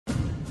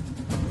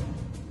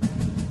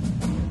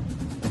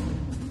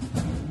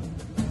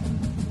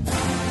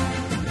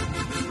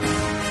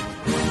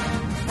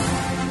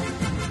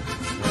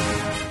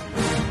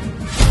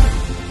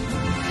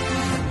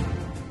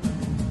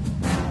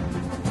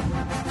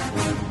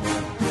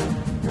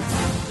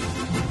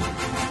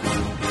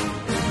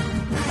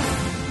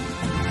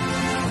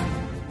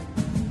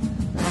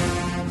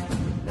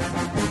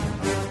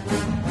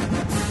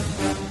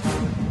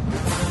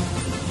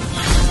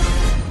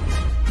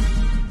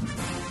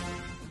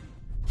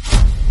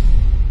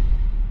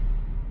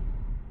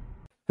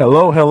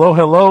Hello, hello,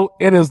 hello.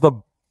 It is the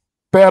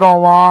Bet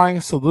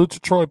Online Salute to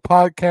Troy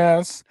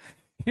podcast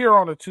here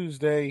on a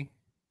Tuesday,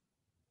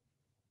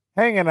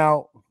 hanging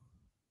out.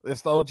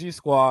 It's the OG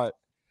squad.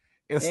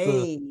 It's the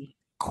Hey,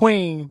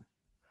 queen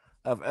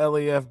of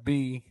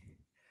LAFB,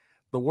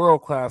 the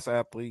world class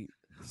athlete,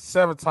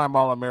 7-time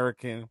All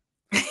American,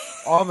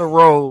 on the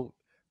road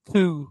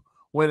to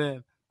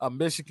winning a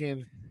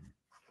Michigan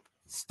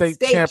State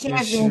state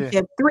Championship.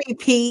 championship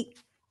three-peat.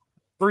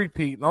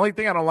 Three-peat. The only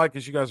thing I don't like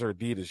is you guys are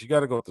Adidas. You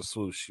got to go with the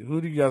swoosh. Who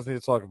do you guys need to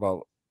talk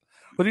about?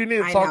 Who do you need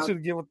to I talk know. to I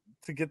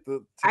get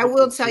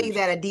will the tell you swoosh?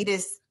 that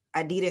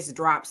Adidas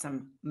dropped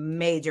some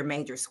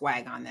major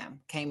swag on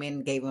them. Came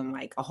in, gave them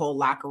like a whole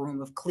locker room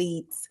of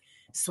cleats,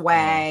 Uh,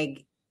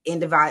 swag,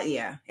 individual.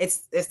 Yeah,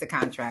 it's the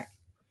contract.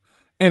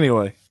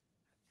 anyway,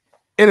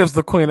 it is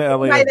the queen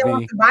of Anybody that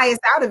wants LAFB. to buy us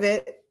out of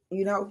it.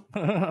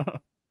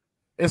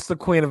 It's the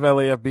queen of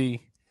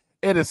LAFB.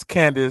 It is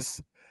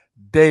Candace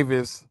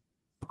Davis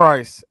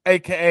Price,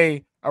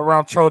 aka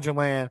around Trojan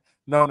Land,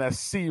 known as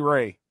C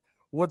Ray.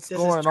 What's This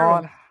is going true.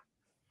 on?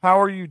 How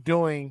are you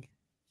doing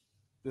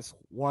this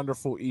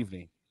wonderful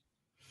evening?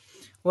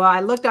 Well, I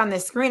looked on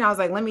this screen. I was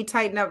like, let me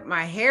tighten up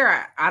my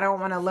hair. I don't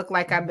want to look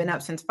like I've been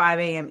up since 5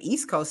 a.m.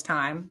 East Coast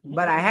time,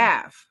 but I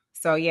have.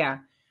 So, yeah,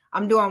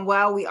 I'm doing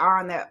well. We are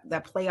on the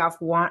playoff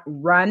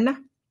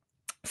run.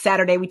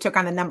 Saturday, we took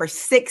on the number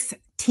 6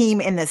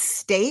 team in the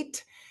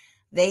state.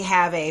 They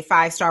have a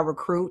 5-star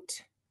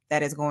recruit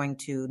that is going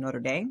to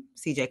Notre Dame,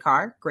 CJ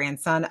Carr,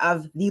 grandson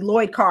of the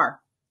Lloyd Carr,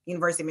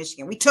 University of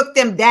Michigan. We took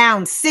them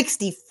down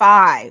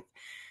 65-14.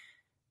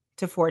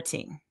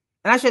 And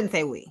I shouldn't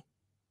say we.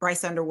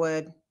 Bryce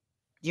Underwood,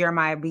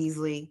 Jeremiah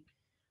Beasley,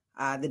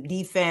 the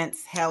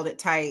defense held it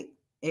tight.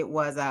 It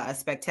was a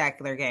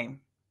spectacular game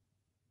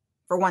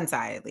for one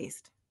side, at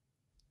least.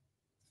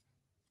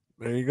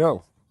 There you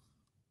go.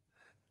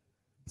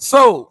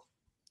 So,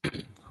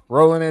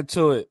 rolling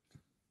into it,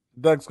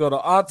 Ducks go to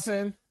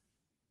Autzen.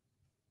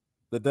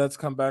 The Ducks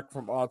come back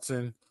from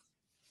Autzen.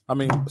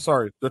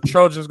 The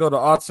Trojans go to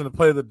Autzen to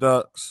play the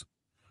Ducks.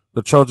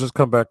 The Trojans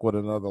come back with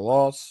another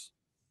loss.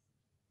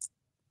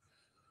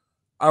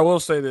 I will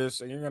say this,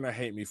 and you're gonna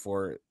hate me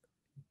for it.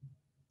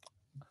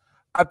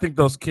 I think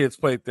those kids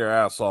played their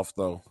ass off,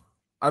 though.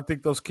 I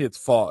think those kids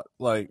fought.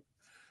 Like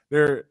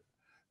they're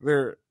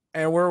they're,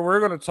 and we're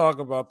gonna talk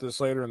about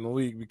this later in the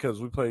week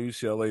because we play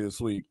UCLA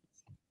this week,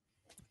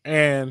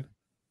 and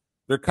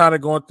they're kind of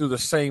going through the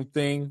same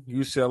thing.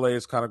 UCLA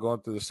is kind of going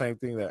through the same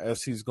thing that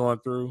SC's going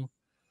through,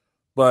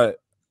 but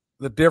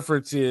the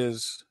difference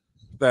is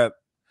that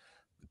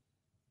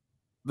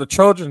the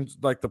Trojans,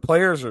 like the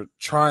players, are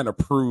trying to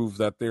prove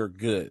that they're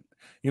good.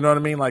 You know what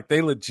I mean? Like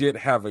they legit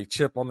have a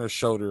chip on their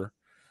shoulder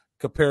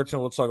compared to,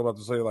 we'll talk about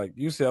this later, like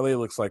UCLA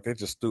looks like they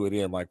just threw it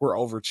in. Like we're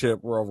over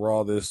chip, we're over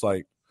all this.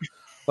 Like,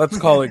 let's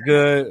call it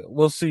good.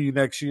 We'll see you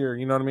next year.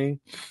 You know what I mean?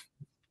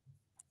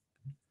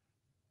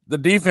 The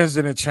defense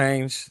didn't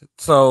change.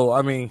 So,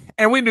 I mean,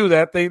 and we knew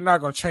that they're not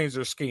going to change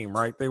their scheme,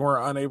 right? They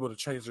weren't unable to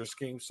change their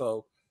scheme.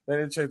 So they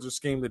didn't change their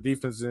scheme. The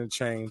defense didn't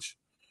change.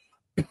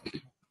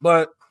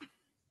 But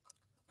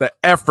the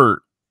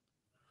effort,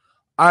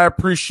 I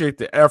appreciate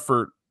the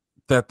effort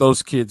that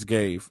those kids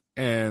gave.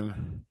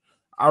 And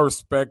I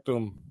respect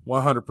them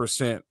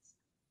 100%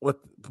 with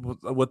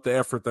the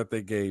effort that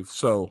they gave.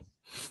 So,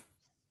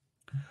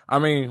 I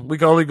mean, we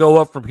can only go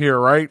up from here,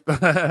 right?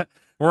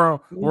 We're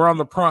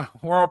on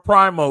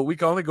prime mode. We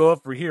can only go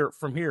up from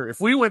here. If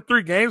we win 3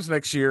 more games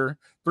next year,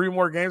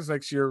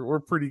 we're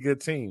a pretty good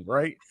team,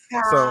 right?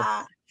 So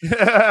Ah, we're,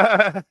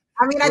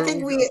 I mean, I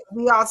think we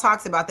we all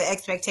talked about the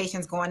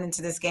expectations going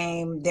into this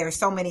game. There's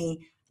so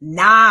many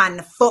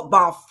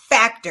non-football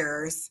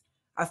factors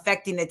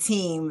affecting the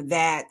team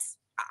that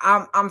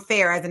I'm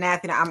fair as an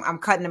athlete. I'm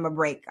cutting them a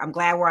break. I'm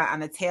glad we're on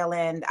the tail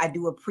end. I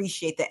do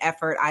appreciate the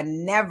effort. I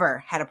never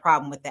had a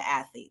problem with the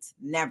athletes.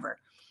 Never.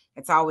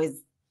 It's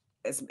always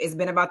it's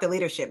been about the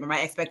leadership and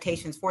my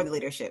expectations for the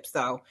leadership.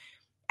 So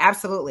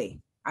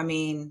absolutely. I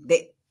mean,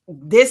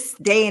 this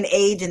day and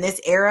age in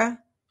this era,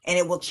 and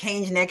it will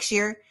change next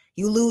year.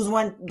 You lose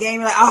one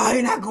game, you're like, oh,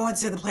 you're not going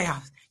to the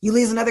playoffs. You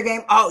lose another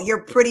game, oh,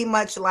 you're pretty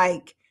much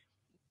like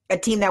a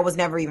team that was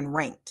never even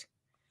ranked.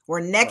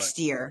 Where right. next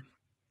year,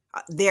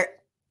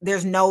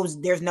 there's no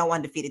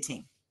undefeated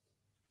team.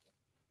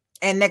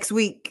 And next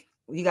week,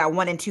 you got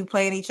 1 and 2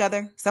 playing each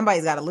other.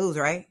 Somebody's got to lose,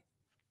 right?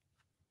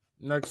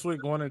 Next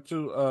week, 1 and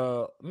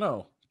 2.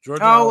 No,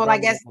 Georgia and Oh well, I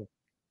Alabama. guess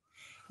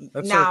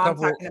That's a now I'm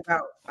couple. talking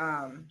about.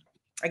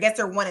 I guess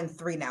they're 1 and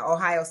 3 now.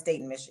 Ohio State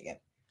and Michigan.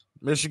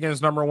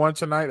 Michigan's number one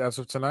tonight. As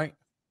of tonight,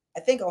 I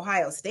think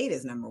Ohio State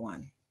is number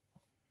 1.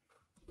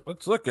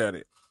 let's look at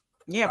it.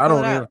 Yeah, I pull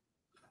it don't up even.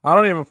 I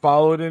don't even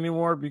follow it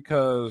anymore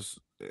because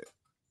I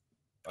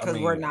because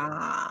we're mean,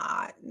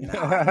 not.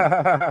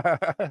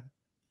 No.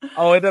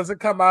 oh, it doesn't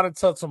come out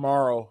until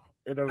tomorrow.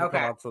 It doesn't come Okay.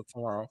 out until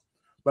tomorrow.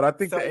 But I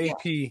think So the yeah,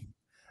 AP,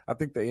 I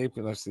think the AP.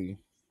 Let's see.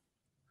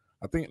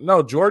 I think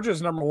no,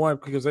 Georgia's number one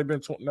because they've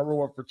been number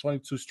one for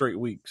 22 straight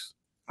weeks.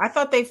 I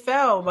thought they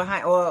fell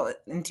behind. Well,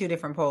 in 2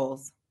 different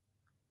polls.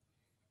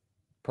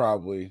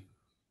 Probably,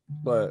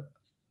 but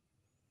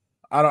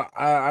I don't.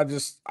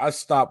 I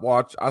stopped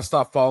watch. I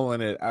stopped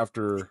following it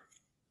after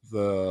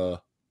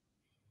the.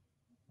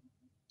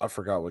 I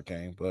forgot what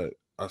game, but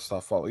I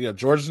stopped following. Yeah,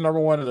 Georgia's number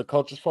one in the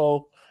coaches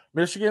poll.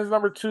 Michigan's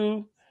number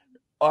two.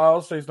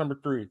 Ohio State's number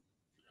three.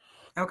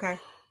 Okay.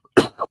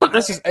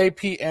 This is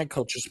AP and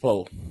coaches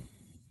poll.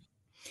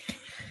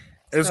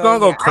 It's So gonna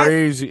go yeah,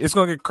 crazy. It's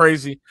gonna get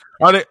crazy.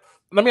 Are they?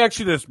 Let me ask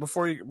you this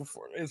before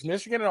is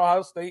Michigan and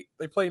Ohio State,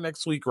 they play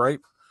next week, right?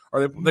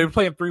 Or they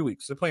play in 3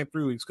 weeks. They're playing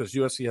 3 weeks because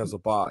USC has a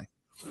bye.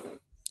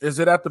 Is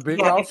it at the big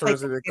yeah, they house or play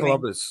is it at Thanksgiving.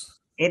 Columbus?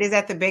 It is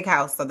at the big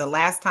house. So the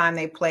last time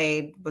they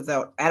played was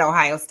at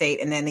Ohio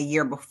State, and then the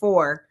year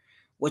before,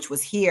 which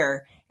was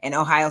here in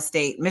Ohio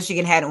State.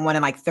 Michigan hadn't won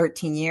in like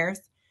 13 years.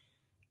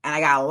 And I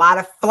got a lot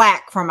of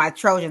flack from my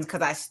Trojans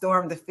because I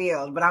stormed the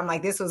field. But I'm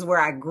like, this was where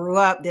I grew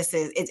up.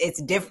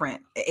 It's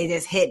different. It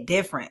just hit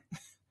different.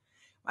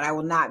 But I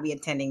will not be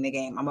attending the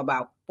game. I'm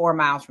about 4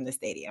 miles from the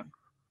stadium.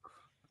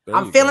 There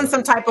I'm you feeling go.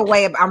 some type of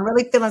way. I'm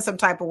really feeling some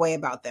type of way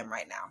about them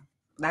right now.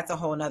 That's a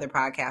whole nother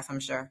podcast, I'm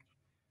sure.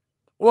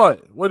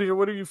 What? What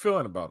are you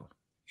feeling about them?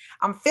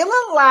 I'm feeling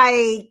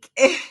like,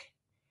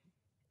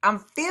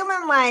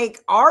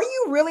 are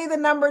you really the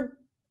number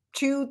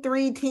 2,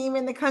 3 team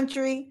in the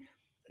country?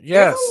 There's a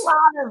Yes. lot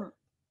of.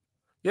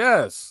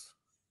 Yes.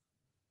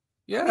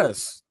 I mean,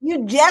 Yes.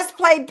 you just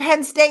played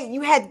Penn State.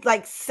 You had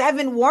like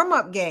 7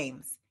 warm-up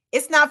games.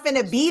 It's not going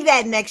to be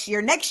that next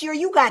year. Next year,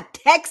 you got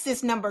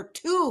Texas number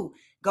 2,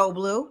 go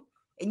blue.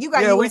 And you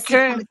got Yeah, we USC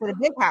can, coming to the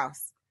big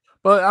house.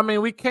 but I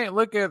mean, we can't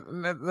look at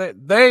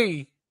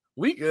they.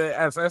 We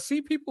as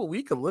SC people,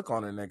 we could look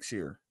on it next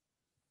year.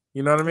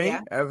 You know what I Yeah.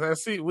 mean? As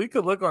SC, we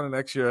could look on it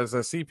next year as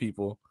SC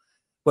people,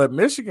 but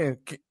Michigan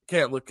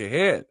can't look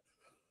ahead.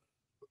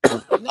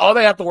 All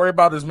they have to worry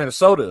about is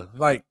Minnesota.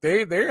 Like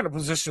they're in a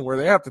position where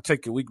they have to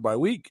take it week by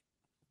week.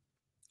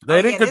 Oh,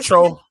 They didn't yeah.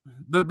 control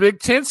the Big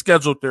Ten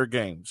scheduled their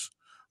games,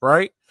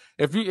 right?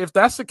 If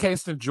that's the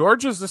case, then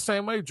Georgia's the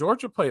same way.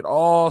 Georgia played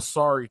all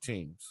sorry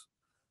teams.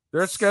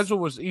 Their schedule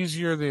was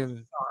easier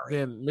than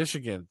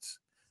Michigan's.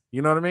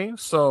 You know what I mean?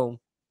 So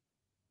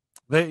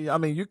I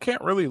mean, you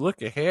can't really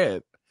look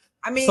ahead.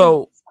 I mean,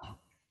 So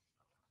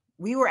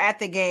we were at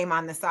the game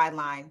on the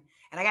sideline,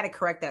 and I got to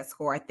correct that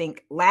score. I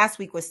think last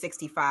week was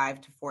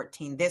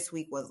 65-14. This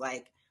week was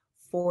like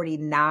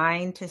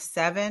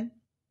 49-7.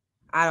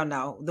 I don't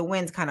know. The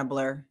winds kind of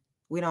blur.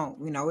 We don't,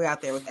 we're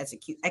out there with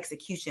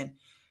execution.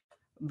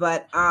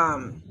 But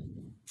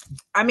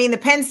I mean, the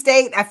Penn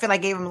State, I feel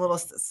like gave them a little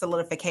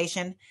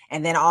solidification,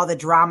 and then all the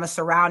drama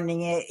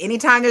surrounding it.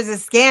 Anytime there's a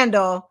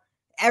scandal,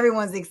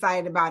 everyone's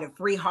excited about it.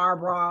 Free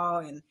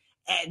Harbaugh and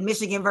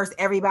Michigan versus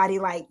everybody.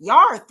 Like, y'all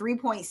are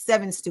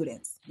 3.7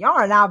 students. Y'all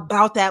are not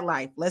about that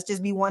life. Let's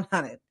just be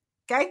 100.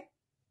 Okay?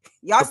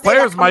 Y'all the say that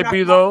players coming might off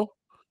be though.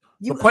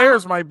 The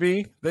players huh? might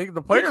be. The You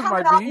players coming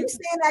might off, be. you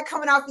saying that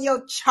coming off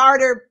your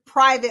charter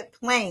private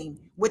plane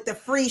with the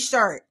free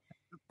shirt.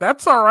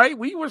 That's all right.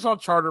 We was on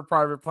charter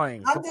private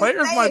planes. I'm The just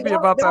players might saying, be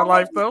about that don't make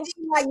life it though.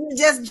 seem like you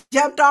just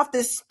jumped off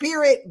the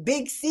Spirit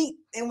big seat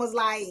and was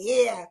like,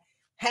 yeah,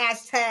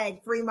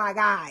 hashtag free my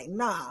guy.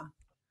 Nah.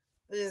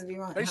 Just be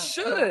They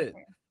should.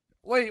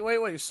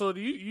 Wait. So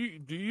do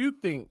you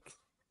think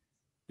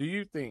do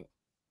you think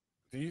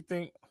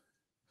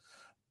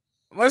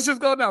let's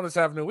just go down this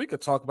avenue. We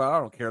could talk about it. I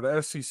don't care.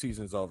 The SC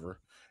season's over.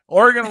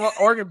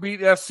 Oregon beat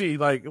SC.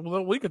 Like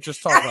we could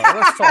just talk about it.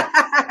 Let's talk.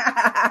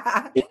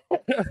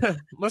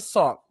 Let's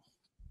talk.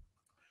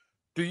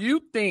 Do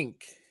you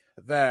think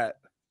that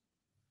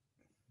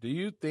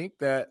the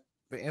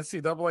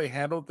NCAA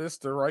handled this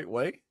the right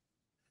way?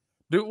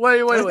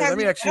 Wait. Let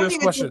me ask you this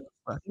question.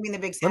 You mean the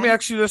Big Let me Ten?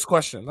 ask you this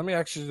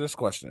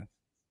question.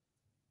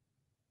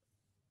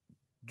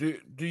 Do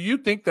you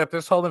think that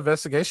this whole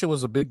investigation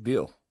was a big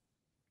deal?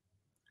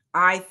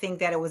 I think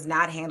that it was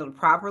not handled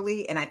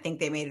properly, and I think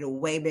they made it a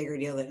way bigger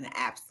deal than it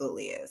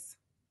absolutely is.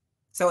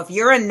 So if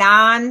you're a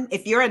non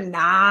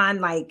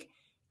like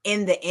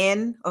in the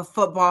end of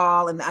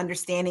football and the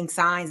understanding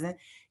signs, and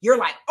you're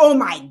like, oh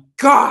my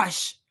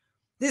gosh,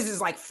 this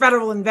is like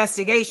federal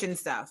investigation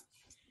stuff.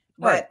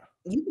 But Right.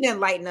 you can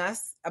enlighten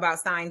us about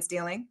sign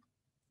stealing.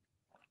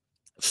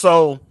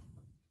 So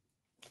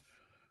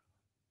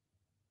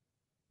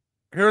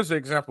here's the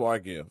example I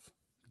give.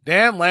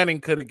 Dan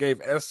Lanning could have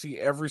gave SC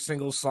every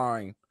single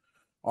sign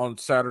on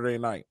Saturday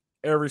night.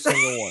 Every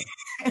single one.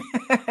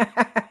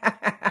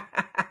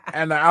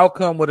 And the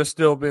outcome would have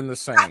still been the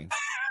same.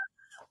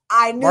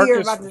 I knew you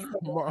were about to say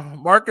that.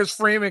 Marcus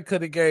Freeman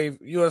could have gave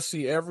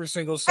USC every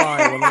single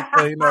sign when they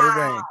played Notre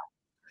Dame.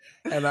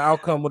 And the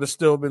outcome would have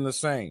still been the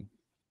same.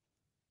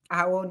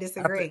 I won't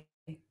disagree.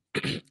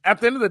 At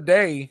the end of the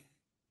day,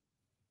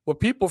 what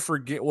people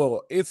forget,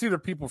 well, it's either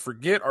people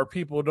forget or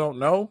people don't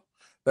know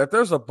that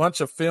there's a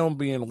bunch of film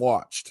being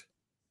watched.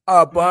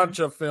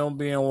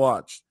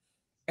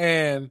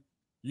 And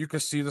you can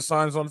see the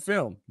signs on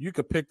film. You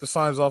could pick the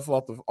signs off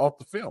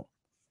the film.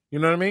 You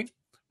know what I mean?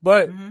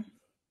 But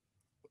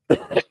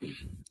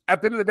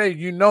at the end of the day,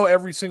 you know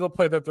every single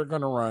play that they're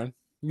going to run.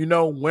 You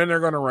know when they're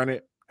going to run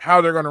it, how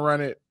they're going to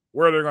run it,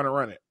 where they're going to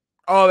run it.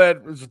 All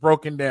that is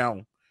broken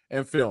down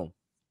in film.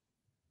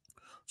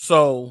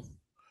 So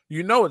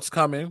you know it's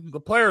coming. The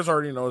players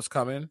already know it's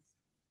coming.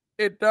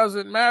 It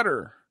doesn't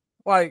matter.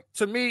 Like,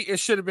 to me,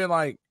 it should have been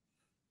like,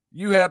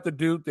 you have the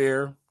dude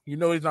there. You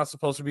know he's not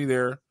supposed to be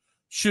there.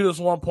 Shoot us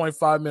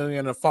 1.5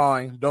 million and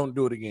fine. Don't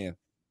do it again.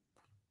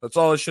 That's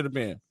all it should have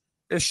been.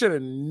 It should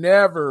have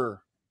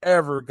never,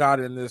 ever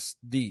gotten this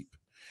deep.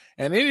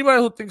 And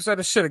anybody who thinks that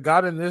it should have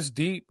gotten this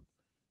deep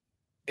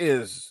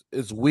is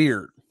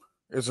weird.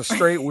 Is a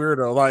straight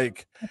weirdo.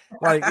 Like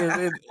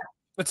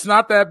it's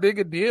not that big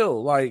a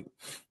deal. Like,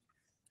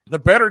 the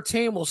better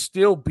team will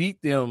still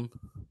beat them.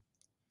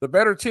 The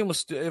better team will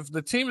still, if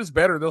the team is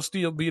better, they'll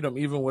still beat them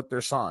even with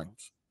their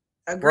signs.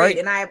 Agreed. Right?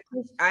 And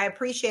I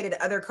appreciated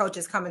other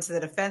coaches coming to the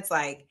defense,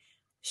 like,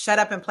 shut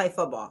up and play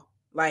football.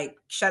 Like,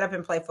 shut up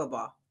and play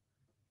football.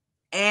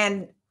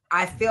 And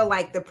I feel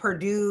like the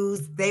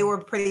Purdue's, they were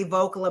pretty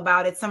vocal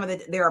about it. Some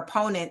of their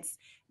opponents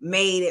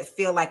made it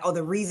feel like, oh,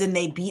 the reason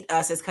they beat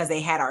us is because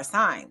they had our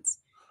signs.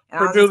 And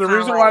I was Purdue, just the kind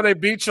of reason why they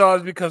beat y'all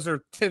is because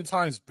they're 10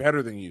 times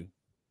better than you.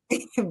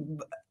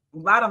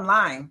 Bottom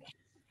line.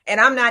 And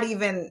I'm not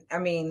even, I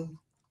mean,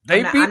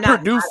 They beat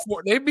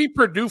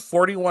Purdue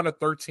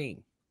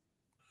 41-13.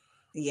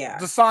 Yeah.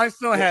 The sign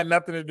still had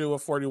nothing to do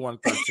with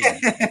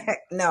 41-13.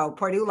 No,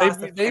 Purdue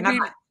lost.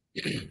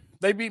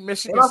 They beat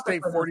Michigan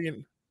State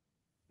 40.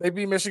 They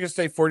beat Michigan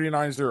State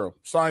 49-0.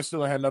 Sign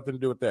still had nothing to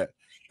do with that.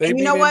 They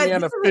beat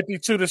Indiana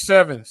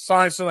 52-7.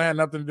 Sign still had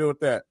nothing to do with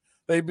that.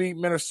 They beat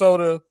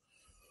Minnesota.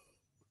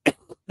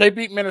 They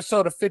beat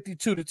Minnesota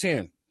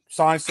 52-10.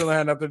 Sign still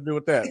had nothing to do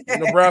with that.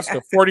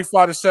 Nebraska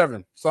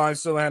 45-7. Sign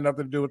still had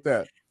nothing to do with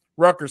that.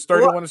 Rutgers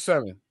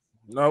 31-7.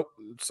 Nope.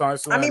 Sign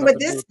still had nothing to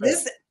do with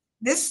that.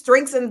 This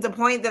strengthens the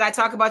point that I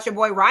talk about your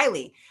boy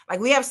Riley. Like,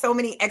 we have so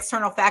many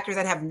external factors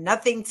that have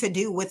nothing to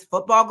do with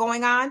football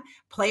going on.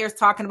 Players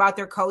talking about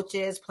their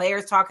coaches,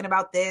 players talking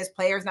about this,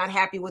 players not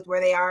happy with where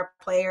they are,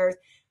 players.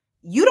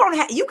 You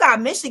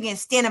got Michigan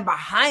standing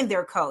behind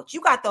their coach.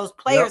 You got those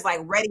players like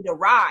ready to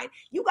ride.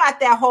 You got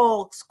that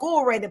whole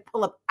school ready to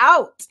pull up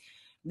out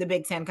the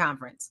Big Ten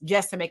Conference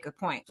just to make a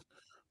point.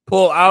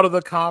 Pull out of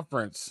the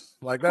conference.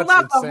 Like, that's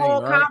insane, the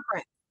whole right?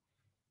 Conference.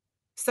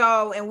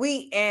 So, and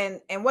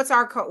what's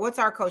our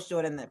coach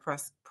doing in the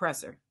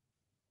presser?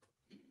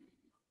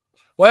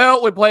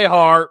 Well, we play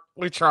hard.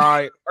 We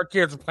try. Our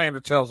kids are playing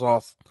their tails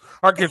off.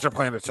 We're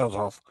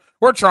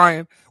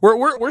trying.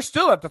 We're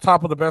still at the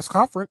top of the best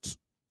conference.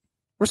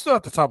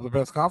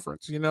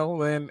 You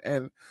know,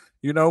 and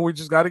you know, we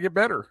just got to get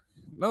better.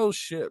 No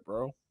shit,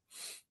 bro.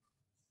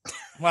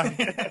 Like,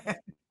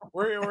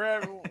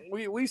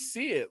 we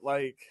see it.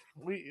 Like,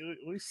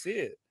 we see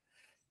it.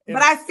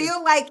 But I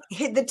feel like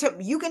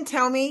you can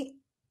tell me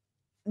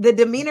the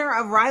demeanor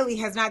of Riley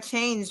has not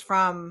changed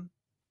from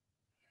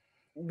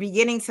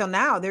beginning till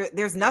now.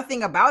 There's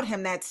nothing about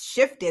him that's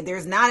shifted.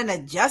 There's not an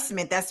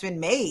adjustment that's been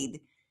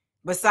made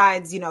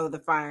besides, you know, the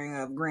firing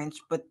of Grinch.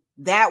 But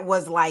that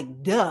was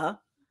like, duh.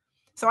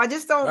 So I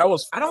just don't.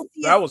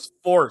 That was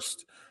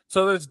forced.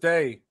 To this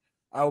day,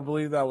 I will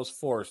believe that was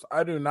forced.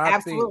 I do not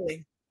absolutely.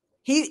 think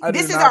he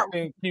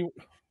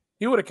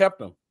would have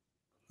kept him.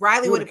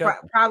 Riley would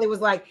have probably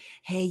was like,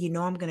 hey, you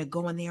know, I'm going to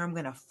go in there. I'm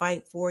going to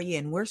fight for you.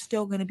 And we're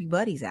still going to be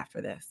buddies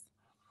after this.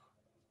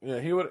 Yeah,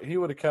 he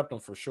would have kept him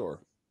for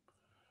sure.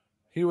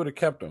 He would have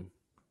kept him.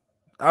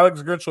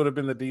 Alex Grinch would have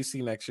been the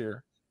DC next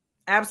year.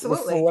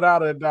 Absolutely.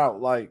 Without a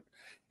doubt. Like,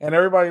 and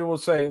everybody will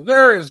say,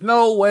 there is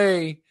no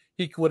way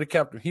he would have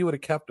kept him. He would have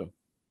kept him.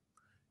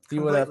 He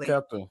would have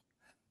kept him.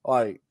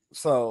 Like,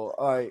 so,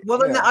 like. Well,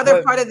 then the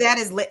other part of that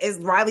is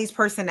Riley's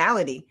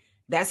personality.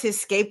 That's his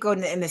scapegoat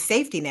and the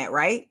safety net,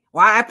 right?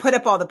 Why I put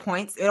up all the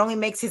points, it only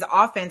makes his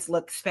offense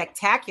look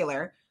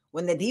spectacular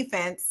when the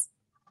defense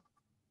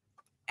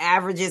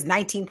averages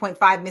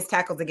 19.5 missed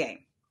tackles a game.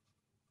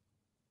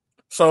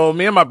 So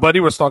me and my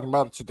buddy was talking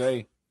about it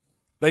today.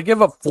 They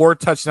give up 4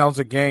 touchdowns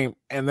a game,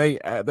 and they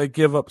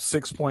give up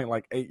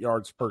 6.8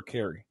 yards per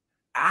carry.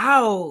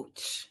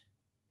 Ouch!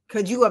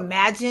 Could you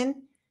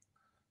imagine?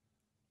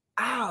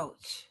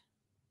 Ouch!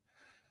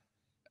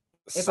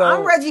 If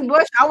I'm Reggie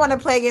Bush, I want to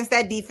play against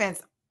that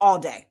defense all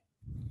day.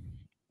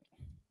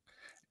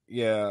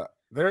 Yeah,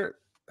 I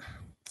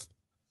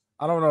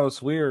don't know.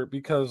 It's weird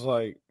because,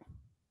 like,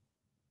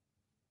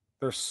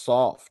 they're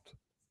soft.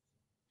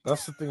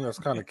 That's the thing that's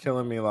kind of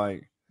killing me.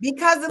 Like,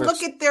 because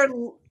look at their.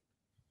 Go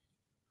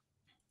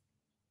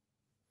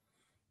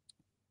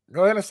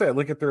ahead and say it.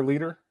 Look at their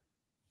leader.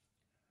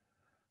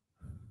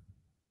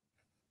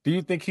 Do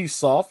you think he's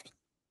soft?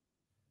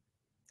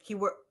 He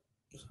wore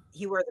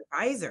the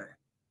visor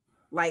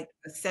like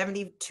a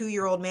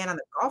 72-year-old man on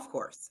the golf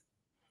course.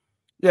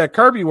 Yeah,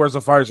 Kirby wears a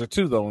visor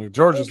too, though.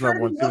 Georgia's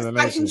number 1 team in the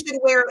nation.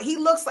 He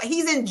looks like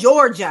he's in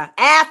Georgia,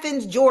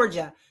 Athens,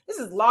 Georgia. This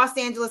is Los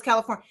Angeles,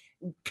 California.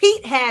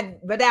 Pete had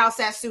Vidal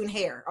Sassoon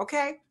hair,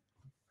 okay?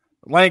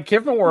 Lane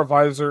Kiffin wore a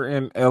visor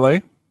in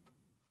L.A.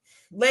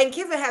 Lane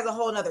Kiffin has a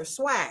whole nother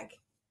swag.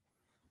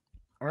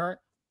 All right.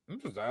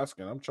 I'm just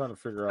asking. I'm trying to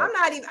figure out. I'm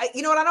not even,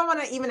 you know what? I don't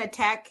want to even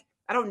attack.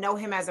 I don't know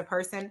him as a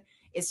person.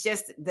 It's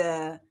just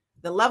the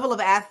level of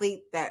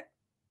athlete that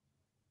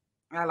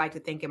I like to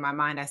think in my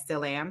mind I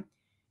still am.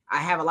 I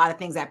have a lot of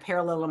things that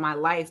parallel in my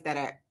life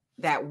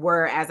that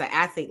were as an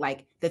athlete,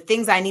 like the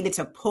things I needed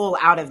to pull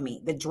out of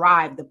me, the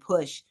drive, the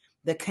push,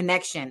 the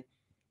connection.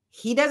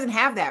 He doesn't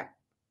have that.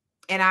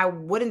 And I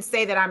wouldn't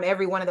say that I'm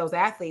every one of those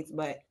athletes,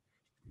 but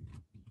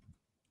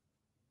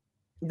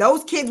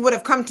those kids would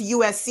have come to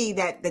USC,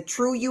 that the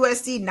true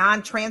USC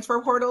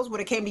non-transfer portals would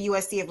have came to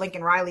USC if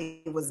Lincoln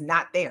Riley was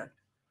not there.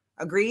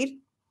 Agreed?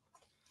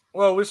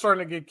 Well, we're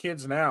starting to get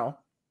kids now.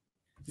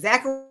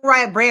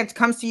 Zachariah Branch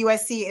comes to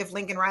USC if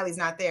Lincoln Riley's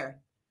not there.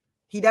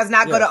 He does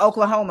not go to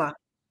Oklahoma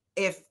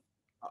if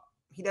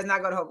he does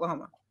not go to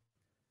Oklahoma.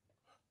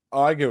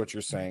 Oh, I get what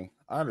you're saying.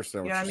 I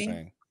understand what you're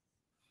saying.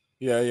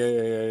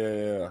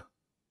 Yeah.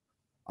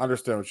 I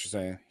understand what you're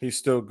saying. He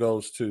still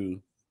goes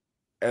to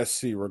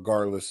SC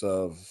regardless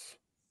of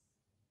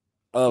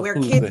where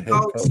who's kids the head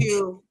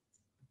coach.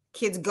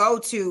 Kids go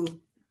to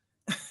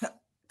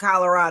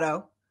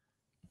Colorado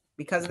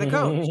because of the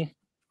coach.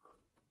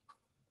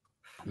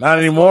 Not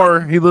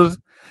anymore.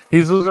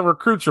 He's losing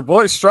recruits. Your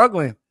boy's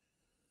struggling.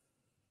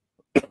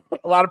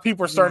 A lot of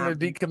people are starting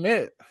to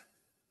decommit.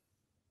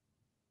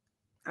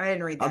 I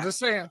didn't read that. I'm just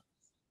saying.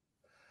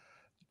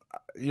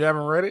 You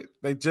haven't read it?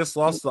 They just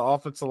lost the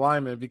offensive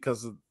lineman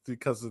because of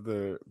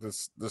the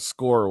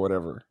score or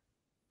whatever.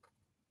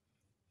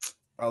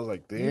 I was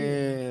like,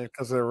 damn,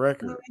 because of their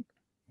record.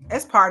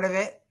 It's part of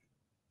it.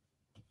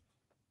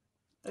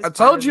 I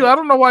told you. I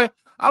don't know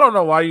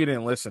why you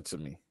didn't listen to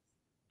me.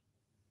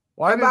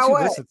 Why didn't you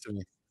listen to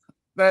me?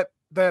 That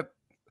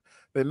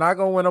they're not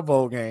gonna win a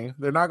bowl game.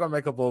 They're not gonna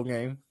make a bowl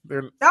game.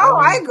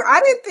 I agree.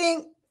 I didn't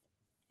think.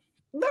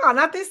 No,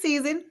 not this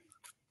season.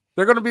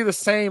 They're gonna be the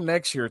same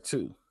next year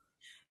too.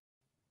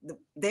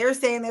 They're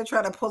saying they're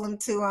trying to pull him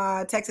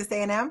to Texas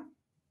A&M.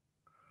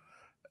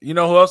 You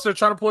know who else they're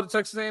trying to pull to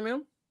Texas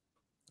A&M?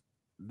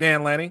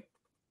 Dan Lanning.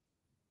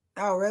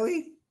 Oh,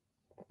 really?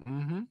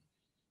 Mm-hmm.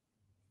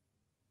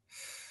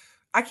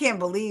 I can't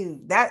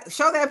believe that.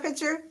 Show that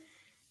picture.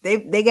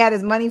 They got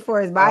his money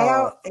for his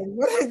buyout. And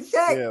what a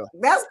check. Yeah.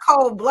 That's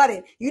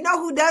cold-blooded. You know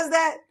who does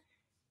that?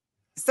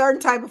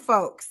 Certain type of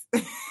folks.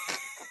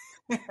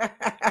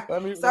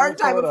 Certain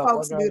type of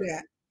folks do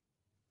that.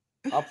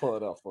 I'll pull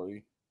it up for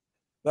you.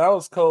 That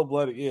was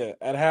cold-blooded, yeah.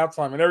 At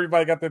halftime, and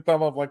everybody got their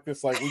thumb up like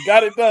this, like, we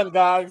got it done,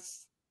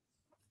 guys.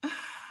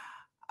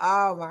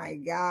 Oh, my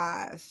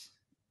gosh.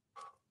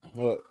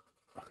 Look.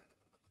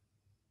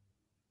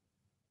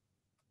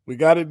 We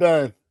got it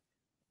done.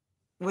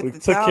 We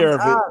took care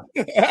of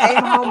it.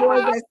 Same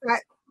homeboys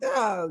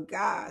oh,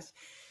 gosh.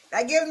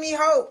 That gives me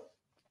hope.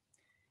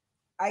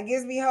 That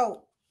gives me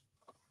hope.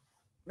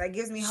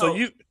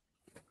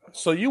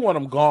 So you want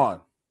them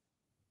gone.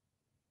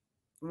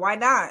 Why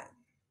not?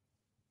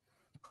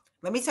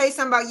 Let me tell you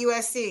something about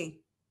USC.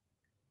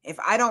 If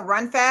I don't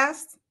run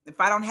fast,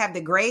 if I don't have the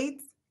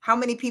grades, how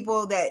many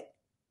people that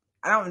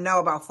I don't know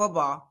about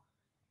football,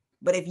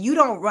 but if you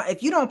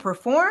don't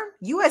perform,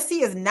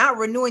 USC is not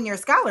renewing your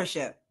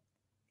scholarship.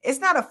 It's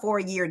not a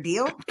 4-year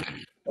deal.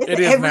 It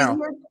is now.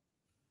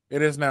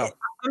 It is now.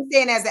 I'm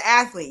saying as an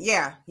athlete,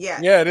 yeah.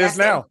 Yeah, it is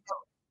now.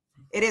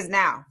 It is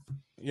now.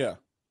 Yeah.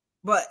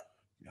 But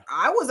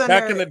I was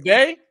back in the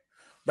day.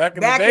 Back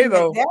in the day,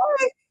 though.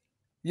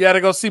 You had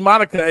to go see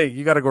Monica. Hey,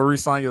 you got to go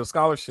re-sign your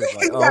scholarship.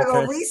 Like, you got to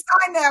go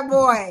re-sign that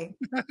boy.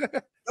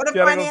 Go to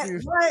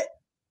finance. What?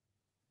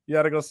 You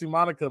had to go see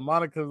Monica.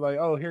 Monica's like,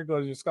 oh, here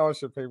goes your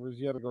scholarship papers.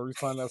 You had to go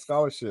re-sign that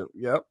scholarship.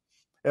 Yep.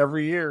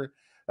 Every year.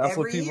 That's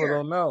what people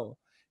don't know.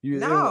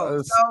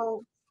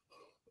 So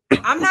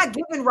I'm not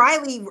giving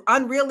Riley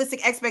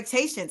unrealistic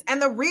expectations.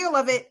 And the real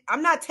of it,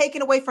 I'm not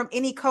taking away from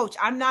any coach.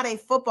 I'm not a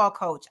football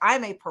coach.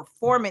 I'm a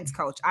performance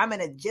coach. I'm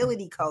an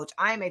agility coach.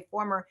 I am a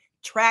former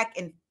track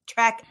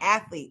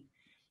athlete.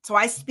 So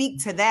I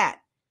speak to that.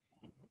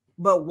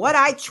 But what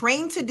I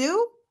train to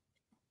do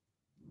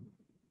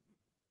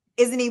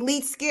is an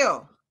elite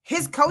skill.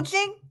 His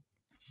coaching,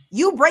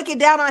 you break it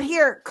down on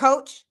here,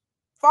 coach,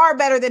 far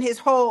better than his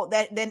whole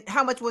than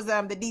how much was the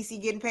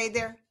DC getting paid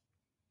there?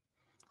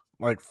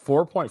 Like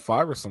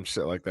 4.5 or some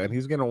shit like that.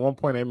 He's getting a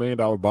 $1.8 million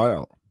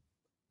buyout.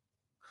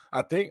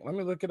 I think. Let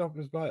me look it up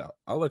his buyout.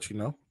 I'll let you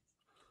know.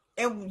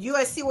 And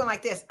USC went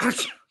like this.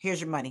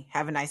 Here's your money.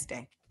 Have a nice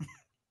day.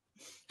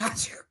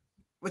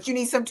 What you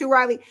need some too,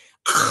 Riley?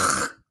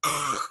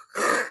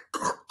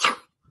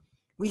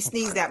 We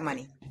sneeze that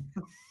money.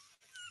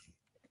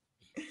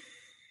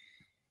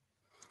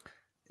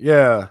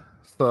 Yeah.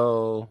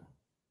 So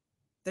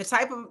the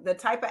type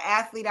of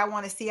athlete I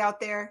want to see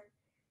out there,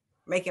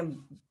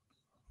 making.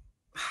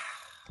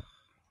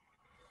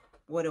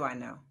 What do I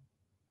know?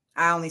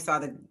 I only saw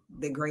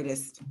the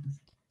greatest,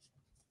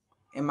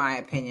 in my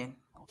opinion.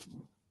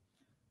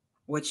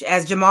 Which,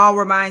 as Jamal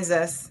reminds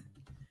us,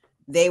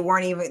 they're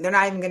not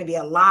even going to be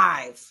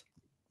alive.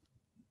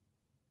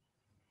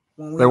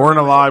 They weren't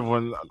alive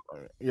when.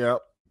 Yep.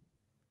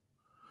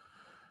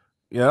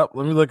 Let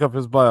me look up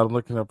his bio. I'm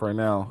looking up right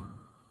now.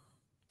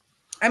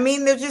 I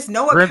mean, there's just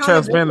no Grinch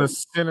has been the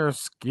center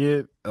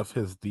skid of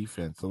his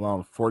defense,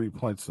 allowing 40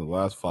 points in the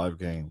last 5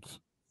 games.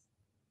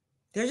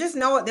 There's just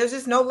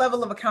no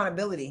level of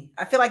accountability.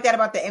 I feel like that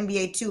about the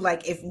NBA too.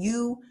 Like if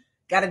you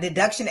got a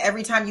deduction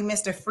every time you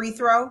missed a free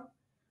throw,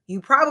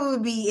 you probably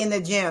would be in the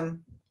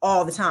gym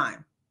all the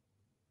time.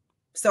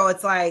 So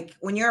it's like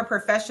when you're a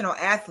professional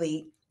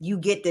athlete, you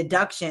get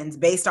deductions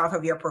based off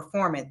of your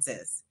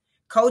performances.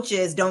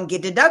 Coaches don't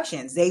get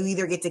deductions. They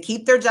either get to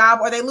keep their job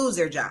or they lose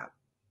their job.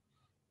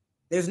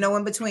 There's no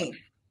in between.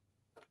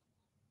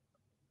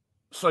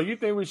 So you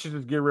think we should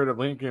just get rid of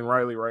Lincoln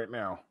Riley right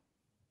now?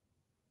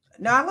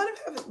 No, I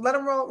let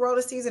him roll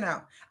the season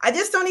out. I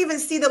just don't even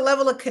see the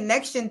level of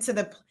connection to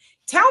the.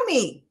 Tell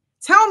me,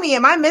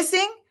 am I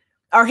missing?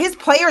 Are his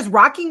players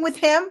rocking with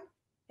him,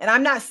 and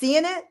I'm not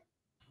seeing it?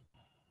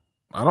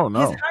 I don't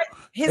know.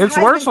 It's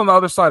worse on the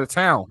other side of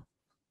town.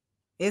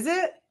 Is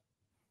it?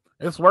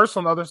 It's worse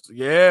on the other.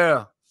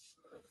 Yeah.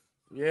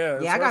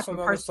 I got some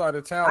other side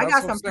of town. I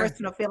got some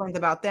personal feelings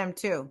about them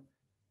too.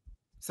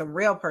 Some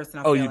real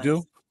personal. Oh, feelings. You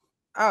do?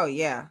 Oh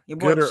yeah, your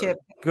boy Chip.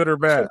 Good or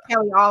bad? Chip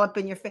Kelly all up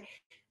in your face.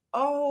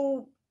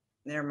 Oh,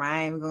 never mind.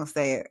 I ain't even gonna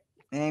say it.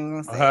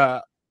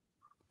 It.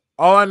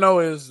 All I know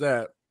is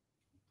that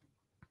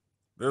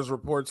there's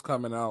reports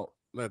coming out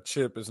that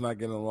Chip is not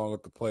getting along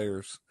with the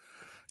players,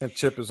 and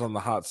Chip is on the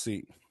hot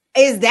seat.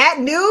 Is that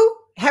new?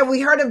 Have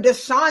we heard of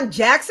Deshaun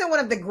Jackson, one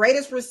of the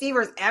greatest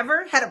receivers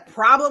ever, had a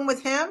problem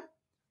with him?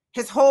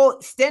 His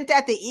whole stint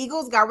at the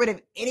Eagles got rid of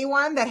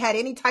anyone that had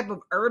any type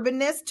of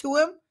urbanness to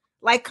him.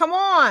 Like, come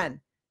on.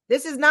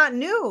 This is not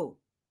new.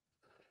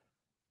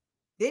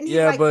 Didn't he?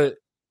 Yeah, but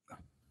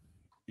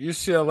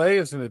UCLA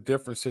is in a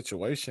different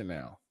situation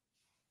now.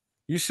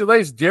 UCLA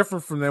is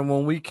different from them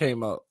when we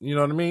came up. You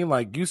know what I mean?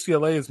 Like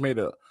UCLA has made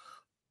a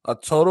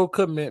total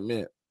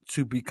commitment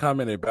to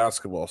becoming a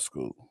basketball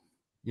school.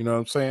 You know what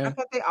I'm saying? I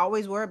thought they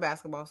always were a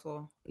basketball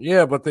school.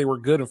 Yeah, but they were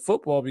good in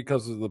football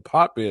because of the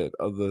hotbed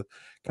of the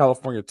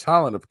California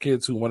talent of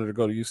kids who wanted to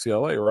go to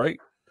UCLA, right?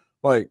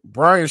 Like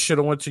Brian should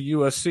have went to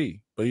USC,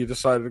 but he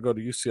decided to go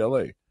to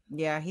UCLA.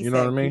 Yeah, you know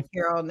what I mean?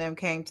 Carroll and them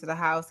came to the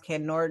house,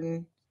 Ken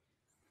Norton,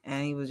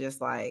 and he was just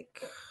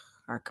like,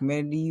 "Are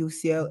committed to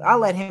UCLA." I'll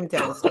let him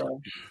tell the story.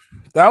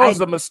 That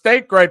was a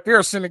mistake right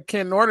there, sending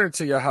Ken Norton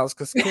to your house,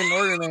 because Ken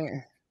Norton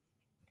ain't.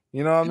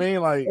 You know what I mean?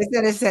 Like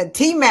it said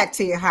T-Mac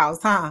to your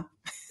house, huh?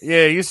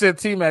 Yeah, you said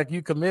T-Mac,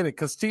 you committed,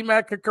 because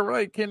T-Mac can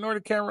relate. Ken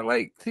Norton can't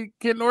relate.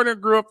 Ken Norton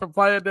grew up in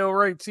Playa del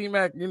Rey.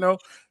 T-Mac,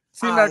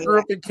 T-Mac grew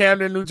up in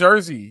Camden, New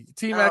Jersey.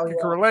 T-Mac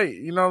can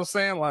relate. You know what I'm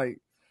saying? Like,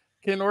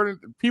 Ken Norton,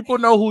 people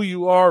know who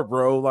you are,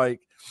 bro.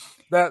 Like,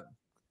 that.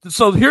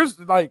 So here's,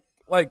 like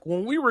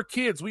when we were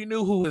kids, we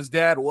knew who his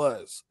dad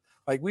was.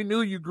 Like, we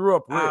knew you grew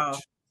up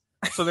rich.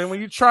 So then when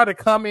you try to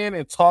come in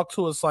and talk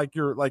to us like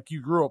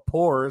you grew up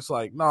poor, it's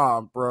like, nah,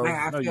 bro.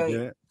 No, you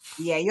didn't.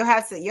 Yeah, you'll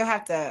have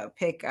to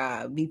pick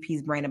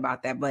VP's brain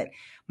about that. But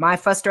my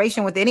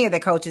frustration with any of the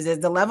coaches is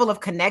the level of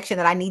connection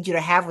that I need you to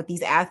have with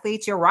these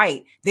athletes. You're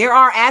right. There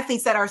are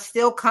athletes that are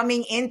still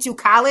coming into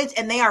college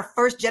and they are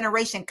first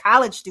generation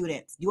college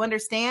students. You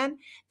understand?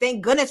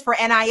 Thank goodness for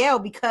NIL,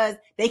 because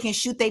they can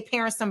shoot their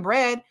parents some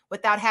bread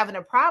without having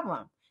a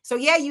problem. So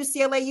yeah,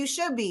 UCLA, you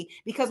should be,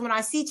 because when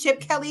I see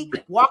Chip Kelly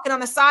walking on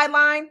the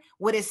sideline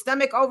with his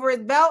stomach over his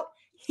belt,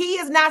 he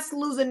is not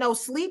losing no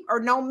sleep or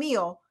no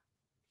meal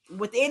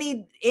with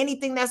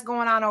anything that's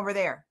going on over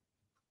there.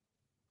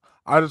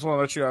 I just want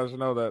to let you guys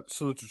know that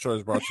Salute Your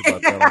Choice brought you by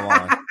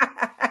BetOnline.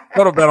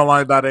 Go to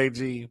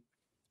betonline.ag.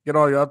 Get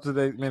all your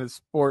up-to-date minute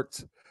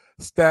sports,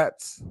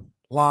 stats,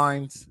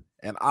 lines,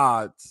 and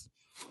odds.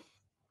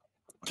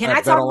 Can I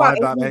talk about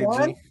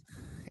AG1?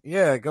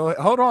 Yeah, go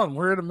ahead. Hold on,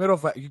 we're in the middle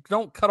of it. You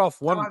don't cut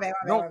off one.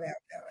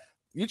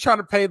 You're trying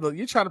to pay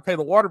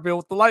the water bill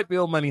with the light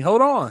bill money.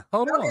 Hold on.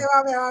 My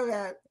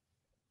bad.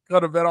 Go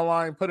to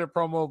BetOnline, put in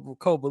promo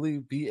code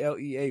BELIEVE,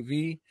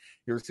 BLEAV.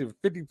 You receive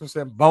a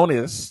 50%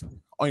 bonus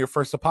on your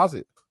first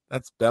deposit.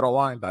 That's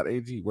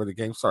betonline.ag, where the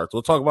game starts.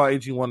 We'll talk about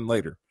AG1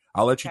 later.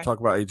 I'll let you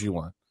talk about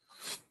AG1.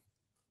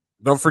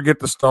 Don't forget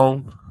the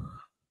Stone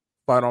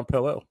fight on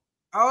Pelel.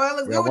 Oh, that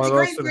looks good with your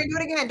green screen.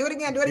 Do it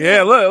again.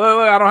 Yeah, look.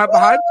 I don't have to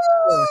hide.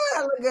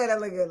 I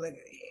look good.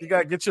 You got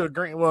to get you a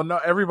green. Well, no,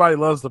 everybody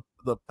loves the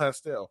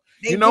pastel.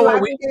 You know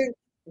what?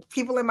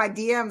 People in my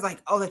DMs like,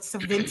 oh, it's so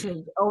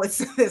vintage. Oh, it's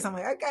this. I'm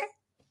like, okay.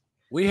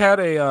 We had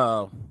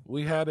a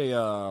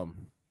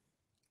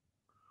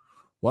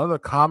one of the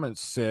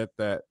comments said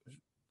that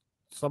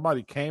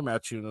somebody came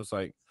at you and was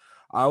like,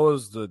 I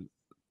was the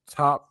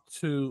top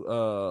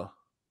 2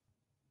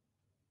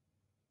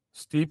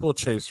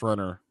 steeplechase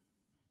runner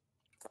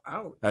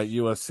at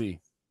USC.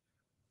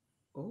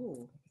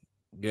 Oh.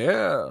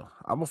 Yeah,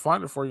 I'm gonna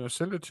find it for you and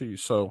send it to you.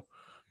 So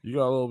you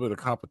got a little bit of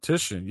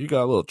competition. You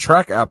got a little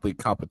track athlete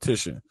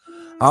competition.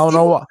 I don't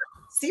know what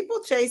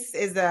steeplechase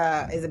is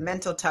a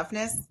mental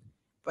toughness,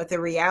 but the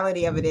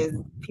reality of it is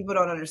people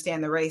don't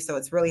understand the race, so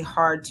it's really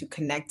hard to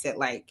connect it.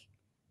 Like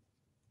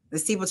the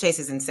steeplechase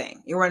is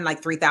insane. You're running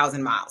like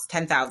 3,000 miles,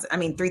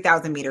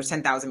 3,000 meters,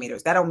 10,000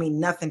 meters. That don't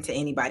mean nothing to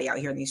anybody out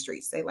here in these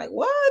streets. They like,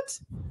 what?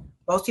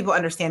 Most people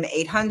understand the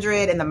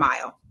 800 and the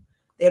mile.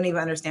 They don't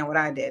even understand what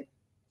I did.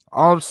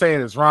 All I'm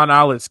saying is Ron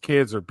Allen's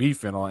kids are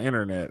beefing on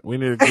internet. We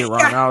need to get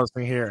Ron Allen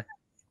in here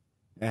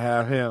and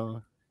have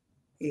him.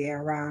 Yeah,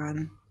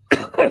 Ron.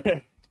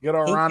 Get He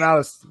around kept,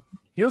 out.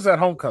 He was at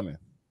homecoming.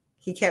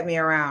 he kept me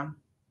around.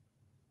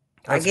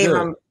 I That's gave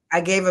good. him I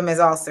gave him his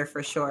ulcer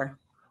for sure.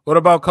 What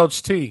about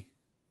Coach T?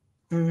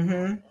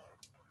 Mm-hmm.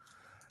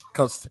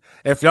 Coach,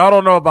 if y'all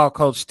don't know about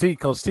Coach T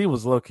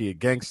was low key a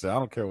gangster. I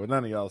don't care what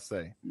none of y'all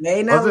say.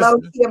 Ain't Was nothing this? low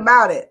key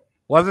about it.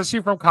 Wasn't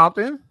she from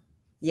Compton?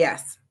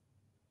 Yes.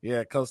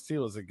 Yeah, Coach T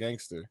was a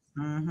gangster.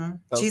 Mm-hmm.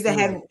 Coach T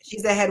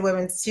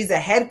was. She's a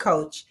head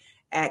coach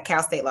at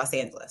Cal State Los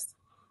Angeles.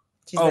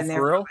 She's Oh, been there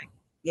for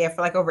real?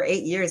 for like over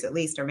 8 years at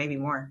least, or maybe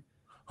more.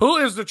 Who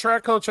is the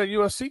track coach at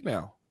USC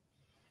now?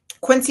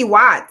 Quincy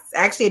Watts,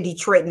 actually a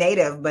Detroit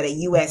native, but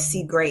a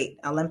USC great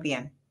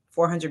Olympian,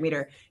 400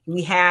 meter.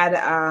 We had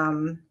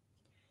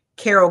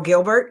Carol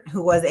Gilbert,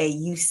 who was a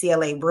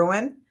UCLA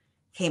Bruin,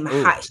 came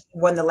Oh, hot,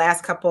 won the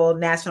last couple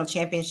national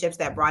championships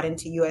that brought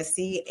into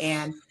USC,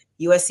 and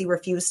USC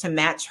refused to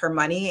match her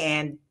money,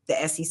 and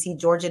the SEC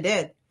Georgia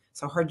did.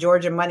 So her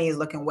Georgia money is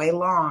looking way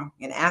long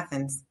in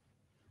Athens.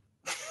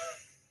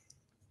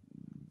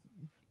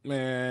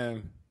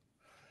 man.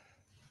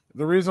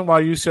 The reason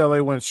why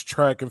UCLA wins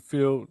track and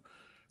field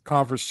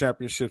conference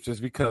championships is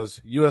because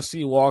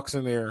USC walks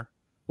in there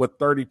with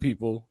 30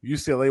 people.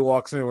 UCLA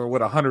walks in there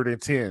with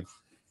 110.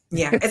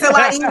 Yeah, it's a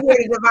lot easier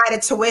to divide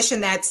a tuition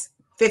that's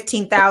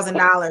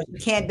 $15,000. You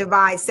can't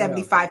divide Yeah.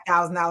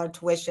 $75,000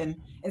 tuition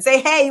and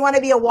say, "Hey, you want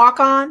to be a walk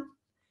on?"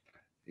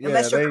 Yeah,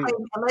 they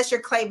Unless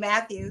you're Clay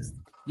Matthews.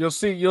 you'll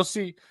see you'll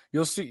see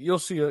you'll see you'll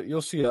see a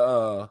you'll see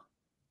a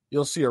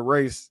you'll see a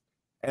race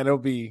and it'll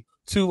be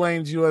 2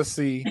 lanes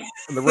USC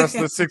and the rest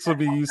of the 6 will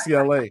be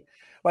UCLA.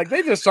 Like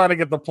they just trying to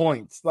get the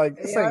points. Like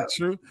this Yep. ain't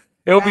true.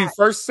 It'll be Fact.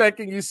 first,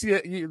 second. You see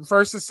it.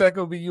 First and second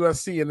will be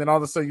USC, and then all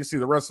of a sudden you see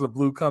the rest of the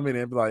blue come in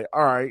and be like,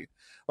 all right,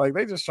 like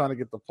they just trying to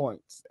get the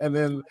points. And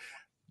then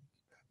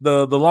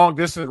the long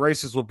distance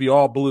races will be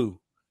all blue.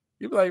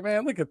 You'd be like,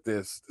 man, look at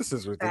this. This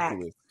is Facts.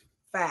 ridiculous.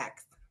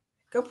 Facts.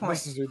 Good point.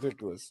 This is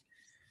ridiculous.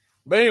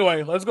 But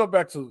anyway, let's go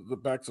back to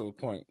the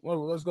point.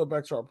 Well, let's go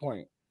back to our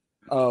point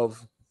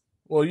of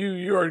well,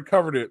 you already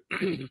covered it.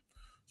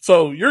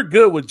 So you're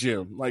good with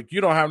Jim. Like you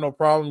don't have no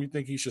problem. You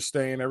think he should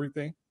stay in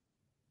everything?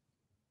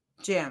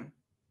 Jim.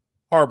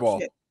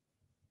 Harbaugh. Shit.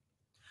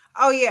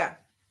 Oh yeah.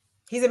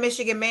 He's a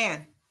Michigan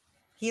man.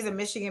 He's a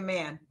Michigan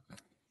man.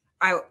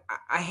 I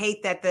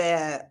hate that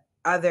the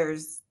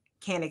others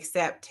can't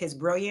accept his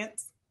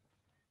brilliance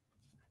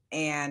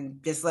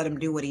and just let him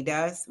do what he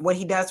does. What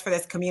he does for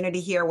this community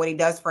here, what he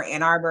does for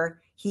Ann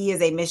Arbor, he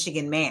is a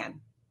Michigan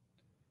man.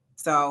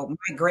 So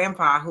my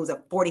grandpa, who's a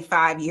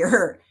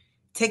 45-year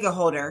ticket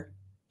holder,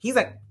 he's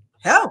like,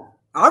 hell,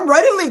 I'm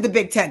ready to leave the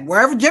Big Ten.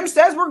 Wherever Jim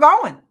says we're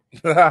going.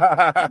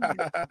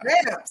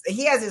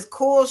 He has his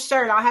cool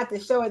shirt. I'll have to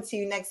show it to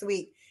you next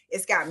week.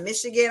 It's got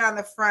Michigan on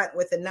the front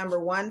with the number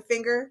 1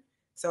 finger.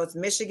 So it's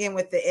Michigan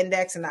with the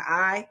index and the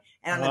eye.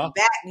 And on the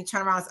back, you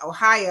turn around, it's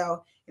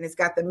Ohio, and it's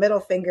got the middle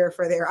finger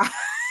for their eye.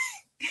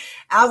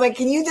 I was like,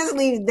 can you just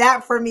leave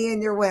that for me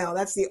in your will?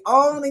 That's the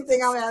only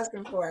thing I'm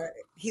asking for.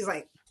 He's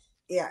like,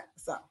 yeah.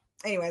 So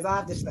anyways, I'll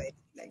have to show you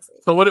next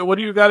week. So what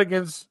do you got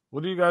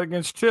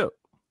against Chip?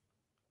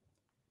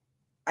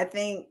 I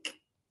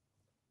think,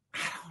 I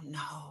don't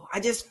know. I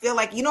just feel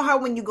like, you know how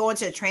when you go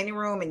into a training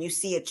room and you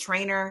see a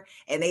trainer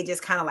and they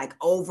just kind of like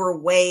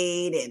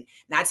overweight and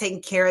not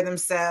taking care of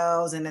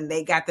themselves, and then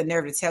they got the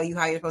nerve to tell you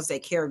how you're supposed to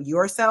take care of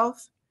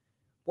yourself.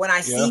 When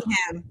I see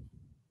him,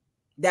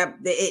 that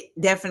it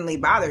definitely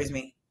bothers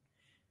me.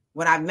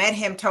 When I met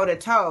him toe to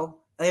toe,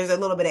 there's a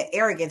little bit of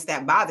arrogance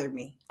that bothered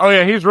me. Oh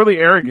yeah, he's really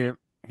arrogant.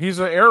 He's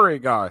an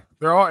arrogant guy.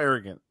 They're all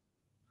arrogant.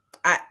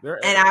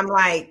 I'm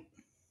like,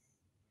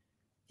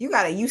 you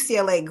got a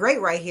UCLA great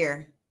right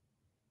here.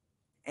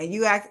 And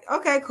you act,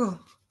 okay,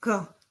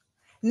 cool.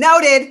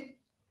 Noted.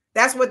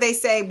 That's what they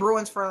say,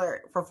 Bruins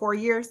for 4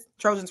 years,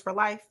 Trojans for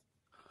life.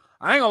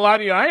 I ain't gonna lie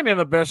to you. I ain't in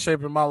the best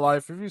shape in my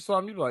life. If you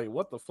saw me, like,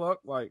 what the fuck?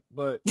 Like,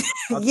 but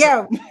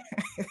yeah.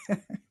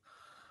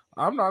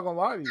 I'm not gonna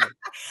lie to you.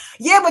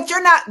 Yeah, but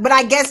you're not. But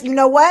I guess you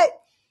know what?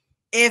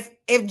 If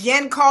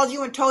Jen called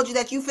you and told you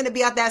that you finna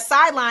be out that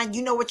sideline,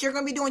 you know what you're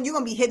gonna be doing? You're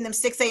gonna be hitting them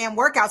 6 a.m.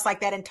 workouts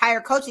like that entire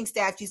coaching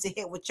staff used to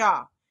hit with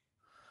y'all.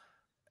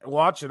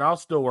 Watch it. I'll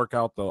still work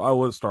out though. I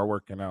would start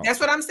working out.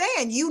 That's what I'm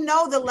saying. You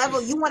know the level.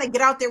 You want to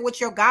get out there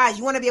with your guys.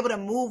 You want to be able to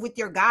move with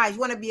your guys. You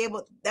want to be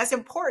able. That's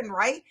important,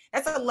 right?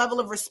 That's a level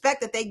of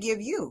respect that they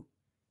give you.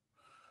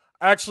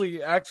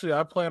 Actually, I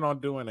plan on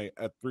doing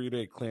a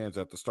 3-day cleanse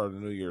at the start of the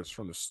New Year's.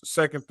 From the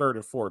 2nd, 3rd,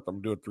 and 4th,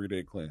 I'm doing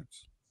 3-day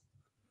cleanse.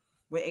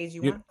 What age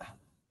you want?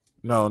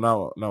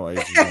 No age.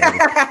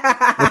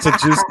 It's a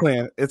juice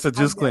cleanse. It's a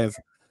juice cleanse.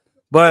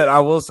 But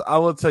I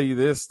will tell you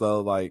this though,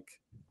 like,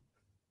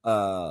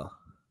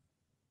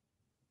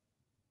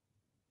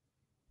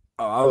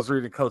 I was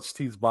reading Coach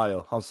T's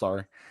bio. I'm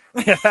sorry.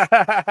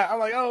 I'm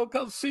like, oh,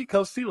 Coach T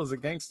was a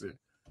gangster.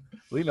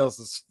 We know.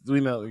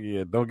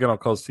 Yeah, don't get on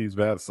Coach T's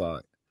bad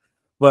side.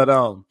 But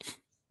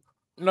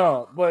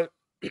no, but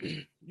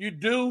you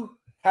do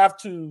have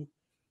to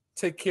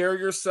take care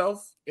of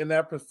yourself in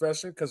that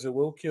profession because it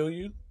will kill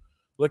you.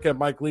 Look at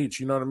Mike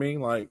Leach. You know what I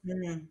mean? Like,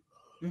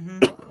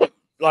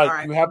 Like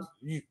right.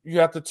 you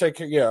have to take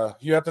care. Yeah,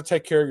 you have to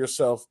take care of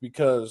yourself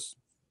because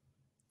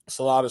it's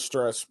a lot of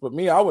stress. But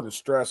me, I wouldn't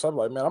stress. I'm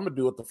like, man, I'm gonna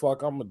do what the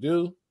fuck I'm gonna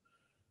do.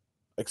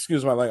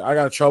 Excuse my language. I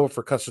got in trouble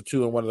for cussing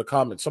too in one of the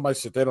comments. Somebody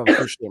said they don't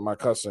appreciate my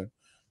cussing,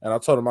 and I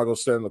told them I go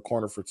stand in the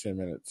corner for 10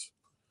 minutes.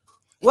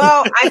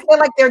 Well, I feel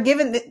like they're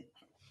giving the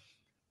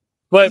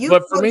you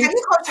But for me,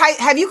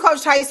 have you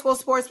coached high school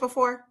sports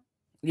before?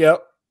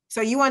 yep.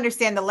 So you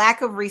understand the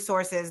lack of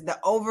resources, the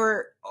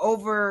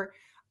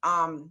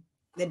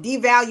the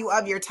devalue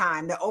of your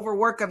time, the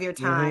overwork of your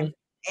time,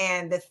 Mm-hmm.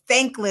 and the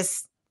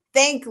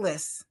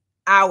thankless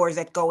hours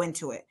that go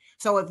into it.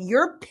 So if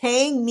you're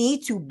paying me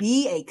to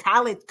be a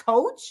college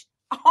coach,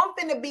 I'm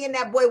finna be in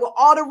that boy with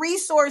all the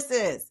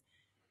resources.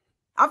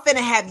 I'm finna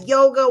have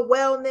yoga,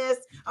 wellness.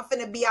 I'm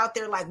finna be out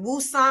there like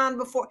Wusan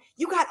before.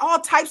 You got all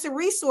types of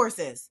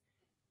resources.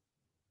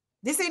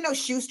 This ain't no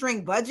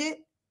shoestring budget.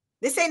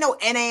 This ain't no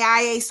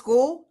NAIA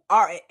school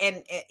or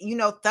and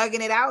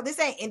thugging it out. This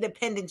ain't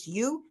Independence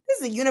U.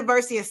 This is the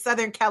University of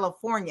Southern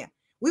California.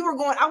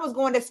 I was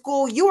going to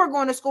school. You were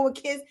going to school with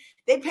kids.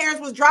 Their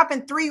parents was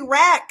dropping 3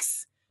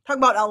 racks. Talk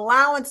about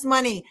allowance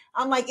money.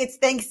 I'm like, it's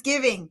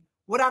Thanksgiving.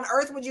 What on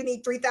earth would you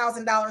need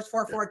 $3,000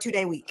 for a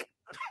 2-day week?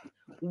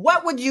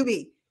 What would you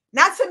be?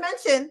 Not to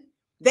mention,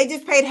 they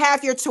just paid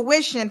half your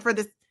tuition for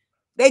this.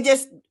 They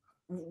just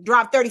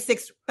dropped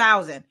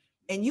 36,000,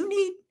 and you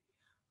need.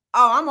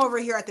 Oh, I'm over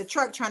here at the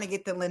truck trying to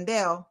get the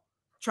Lindell,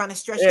 trying to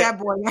stretch Yeah. that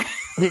boy.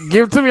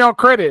 Give it to me on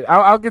credit.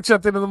 I'll get you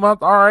at the end of the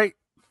month. All right.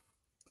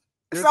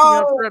 Give it to me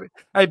on So credit.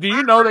 Hey, do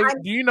you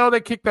know they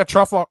kicked that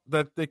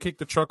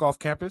truck off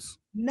campus?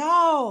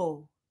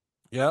 no.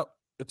 Yep.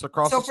 It's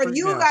across So the for street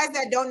you now. guys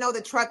that don't know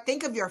the truck,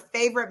 think of your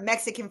favorite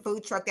Mexican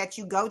food truck that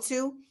you go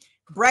to.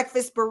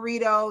 Breakfast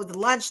burritos,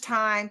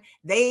 lunchtime,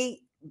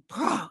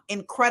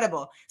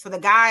 incredible. So the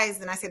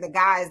guys, and I say the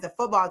guys, the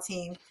football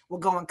team will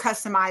go and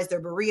customize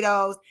their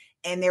burritos.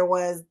 And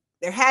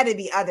there had to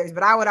be others,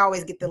 but I would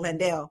always get the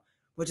Lindell,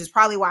 which is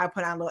probably why I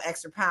put on a little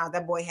extra pound.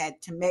 That boy had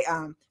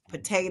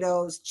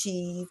potatoes,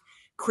 cheese,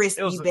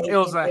 crispy It was bacon,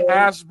 a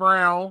hash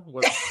brown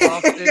with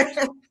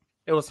sausage.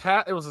 It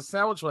was a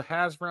sandwich with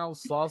hash brown,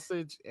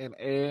 sausage, and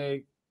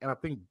egg, and I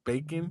think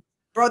bacon.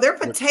 Bro, their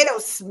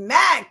potatoes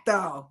smack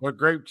though. With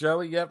grape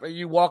jelly. Yep. And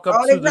you walk up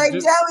Oh, to the the grape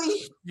dude.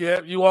 jelly.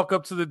 Yeah, you walk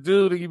up to the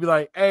dude and you be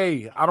like,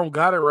 "Hey, I don't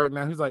got it right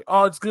now." He's like,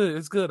 "Oh, it's good.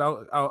 It's good.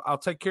 I'll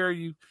take care of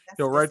you."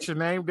 He'll write your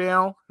name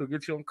down. He'll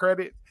get you on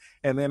credit,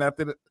 and then at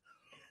the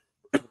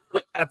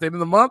end of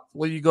the month,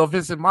 when you go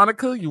visit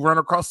Monica, you run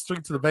across the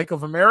street to the Bank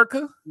of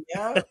America.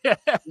 Yep. Yep.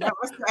 Hey,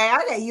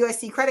 I got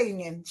USC Credit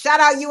Union. Shout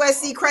out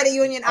USC Credit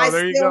Union. I Oh,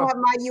 there you still go. have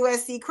my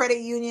USC Credit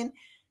Union.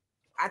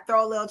 I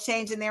throw a little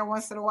change in there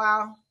once in a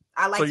while.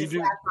 I like So to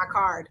flash my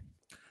card.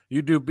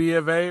 you do B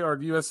of A or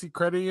USC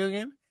Credit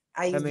Union,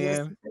 I use and USC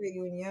then Credit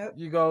Union. Yep.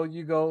 you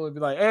go and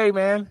be like, "Hey,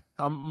 man,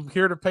 I'm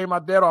here to pay my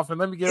debt off, and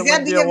let me get Is a that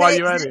win B deal of A? while Is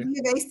you're at that it." B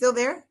of A still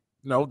there?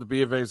 No, the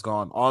B of A's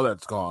gone. All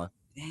that's gone.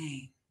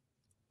 Dang.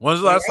 When's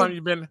the Yeah, last time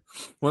you've been?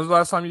 When's the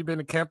last time you've been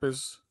to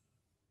campus?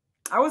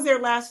 I was there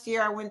last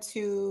year. I went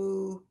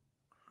to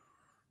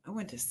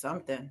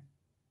something,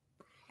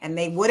 and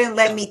they wouldn't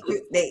let me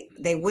through.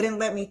 They wouldn't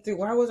let me through.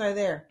 Why was I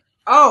there?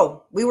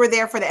 Oh, we were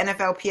there for the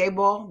NFLPA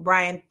Bowl.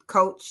 Brian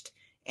coached,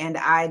 and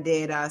I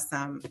did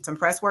some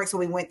press work. So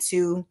we went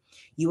to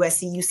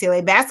USC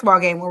UCLA basketball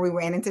game where we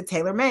ran into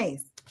Taylor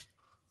Mays.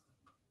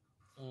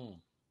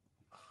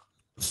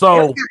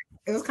 So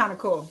it was kind of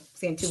cool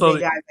seeing two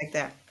big guys like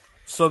that.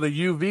 So the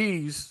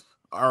UVs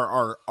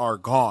are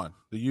gone.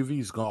 The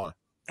UV's gone.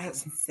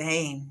 That's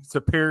insane.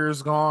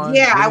 Superior's gone.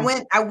 Yeah, I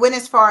went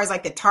as far as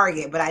like the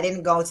Target, but I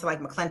didn't go to like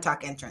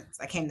McClintock entrance.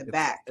 I came to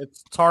back.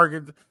 It's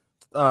Target.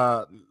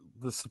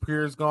 The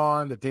Superior's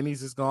gone. The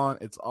Denny's is gone.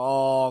 It's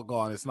all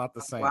gone. It's not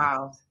the same.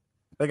 Wow.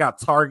 They got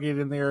Target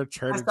in there,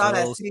 Trader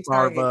Joe's,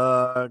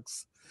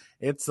 Starbucks.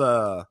 It's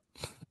a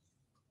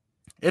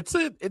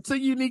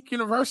unique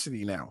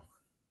university now.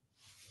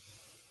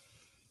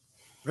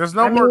 There's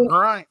no more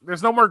grind.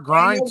 There's no more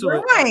grind to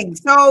it.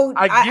 So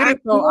I get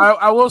it though.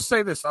 I will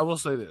say this.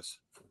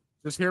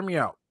 Just hear me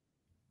out.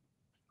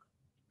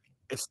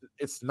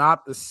 It's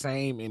not the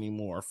same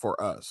anymore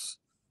for us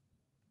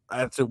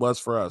as it was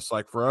for us.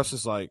 Like for us,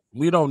 it's like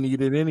we don't need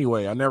it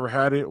anyway. I never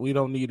had it. We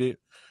don't need it.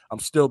 I'm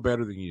still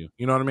better than you.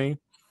 You know what I mean?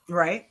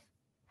 Right.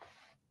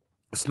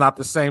 It's not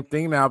the same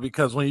thing now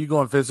because when you go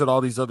and visit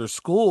all these other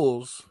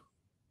schools,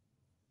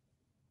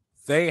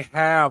 they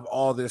have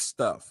all this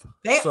stuff.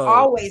 They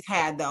always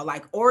had though.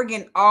 Like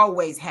Oregon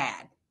always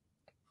had.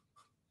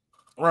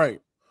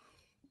 Right.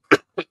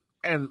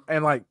 and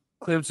like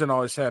Clemson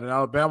always had, and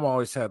Alabama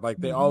always had. Like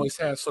they always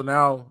had. So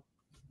now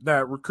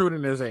that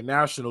recruiting is a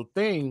national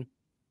thing,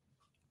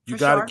 you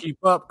got to keep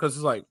up because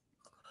it's like,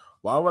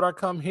 why would I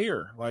come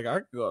here? Like I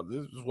go,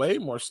 there's way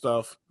more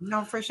stuff.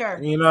 No, for sure.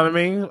 You know what I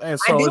mean? And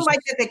so I do like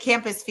that the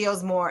campus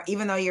feels more,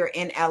 even though you're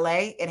in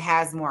LA, it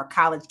has more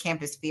college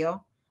campus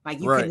feel. Like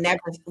you could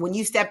never, when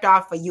you stepped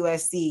off of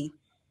USC,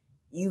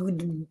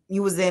 you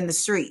was in the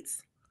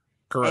streets.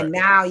 And Correct.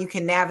 now you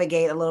can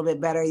navigate a little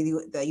bit better.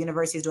 The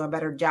university is doing a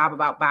better job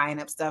about buying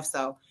up stuff.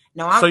 So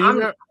no, So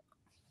I'm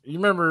you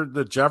remember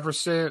the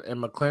Jefferson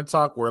and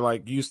McClintock where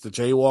like you used to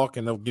jaywalk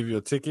and they'll give you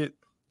a ticket?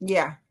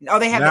 yeah. Oh,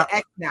 they have Now the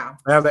X now.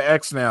 they have the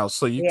X now,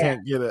 so Yeah. you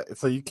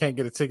can't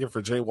get a ticket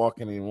for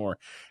jaywalking anymore.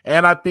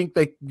 And I think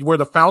they where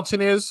the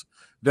fountain is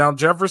down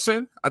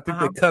Jefferson, I think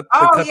Uh-huh. they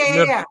Oh cut yeah, the yeah,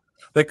 middle yeah.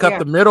 they cut Yeah.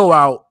 the middle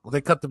out.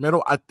 They cut the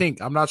middle. I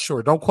think I'm not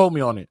sure. Don't quote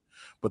me on it,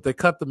 but they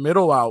cut the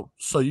middle out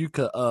so you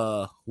could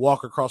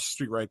walk across the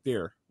street right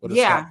there with a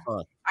stop Yeah.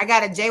 sign. I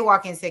got a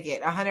jaywalking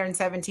ticket,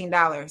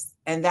 $117.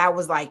 And that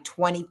was like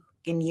 20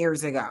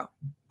 years ago.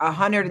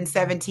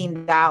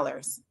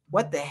 $117.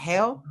 What the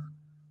hell?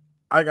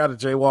 I got a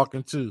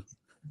jaywalking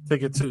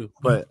ticket too,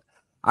 but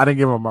I didn't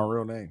give him my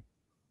real name.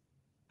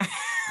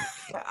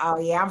 Oh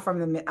yeah, I'm from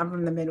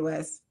the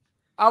Midwest.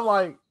 I'm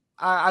like,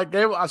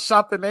 I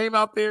shot the name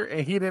out there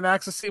and he didn't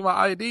ask to see my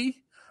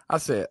ID. I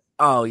said,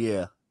 oh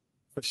yeah,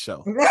 for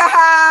sure.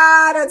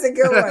 That's a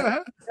good one. I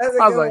That's a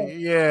was good like, one.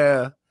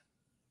 yeah,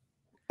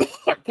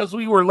 because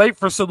we were late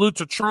for Salute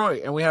to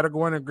Troy and we had to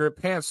go in and grip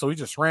pants, so we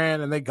just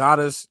ran and they got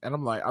us. And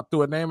I'm like, I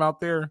threw a name out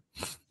there,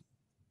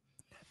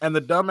 and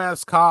the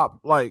dumbass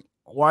cop, like,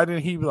 why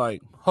didn't he be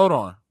like, hold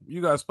on,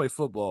 you guys play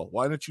football?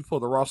 Why didn't you pull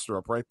the roster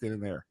up right then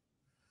and there?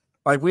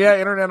 Like we had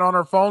internet on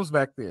our phones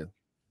back then.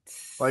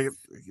 Like,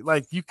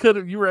 you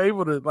were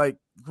able to like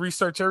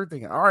research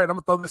everything. All right, I'm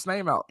gonna throw this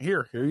name out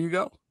here. Here you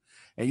go,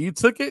 and you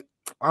took it.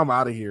 I'm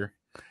out of here.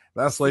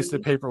 That's wasted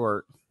See,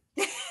 paperwork.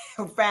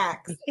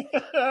 facts.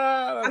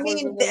 I That's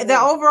mean, wasted the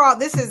paperwork. overall,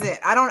 this is it.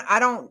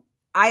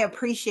 I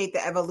appreciate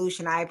the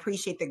evolution. I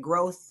appreciate the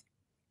growth,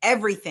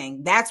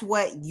 everything. That's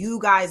what you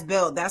guys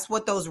built. That's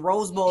what those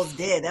Rose Bowls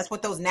did. That's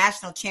what those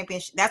national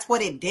championships, that's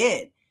what it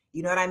did.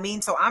 You know what I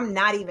mean? So I'm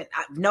not even,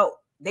 no,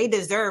 they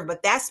deserve,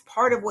 but that's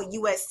part of what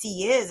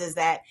USC is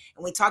that,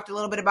 and we talked a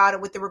little bit about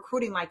it with the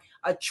recruiting, like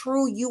a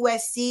true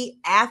USC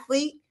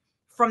athlete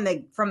from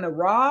the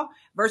raw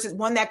versus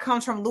one that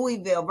comes from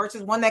Louisville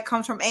versus one that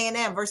comes from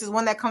A&M versus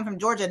one that comes from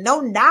Georgia. No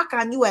knock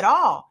on you at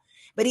all.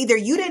 But either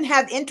you didn't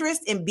have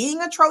interest in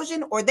being a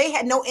Trojan or they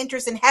had no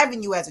interest in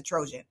having you as a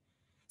Trojan.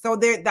 So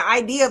the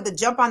idea of the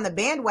jump on the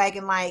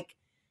bandwagon, like,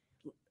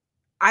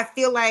 I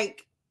feel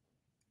like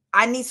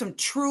I need some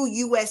true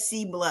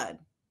USC blood,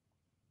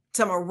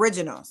 some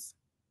originals.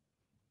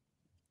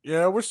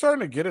 Yeah, we're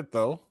starting to get it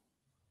though.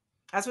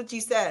 That's what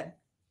you said.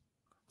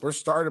 We're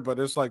started, but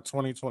it's like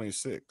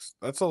 2026.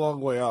 That's a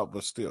long way out,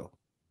 but still,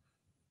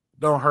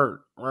 don't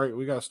hurt, right?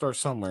 We gotta start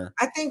somewhere.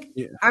 I think,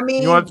 Yeah. I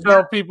You want mean, to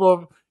tell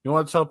people? You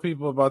want to tell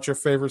people about your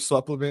favorite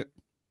supplement?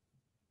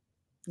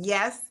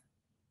 yes.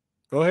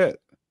 Go ahead.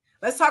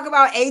 Let's talk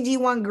about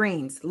AG1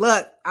 greens.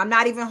 Look, I'm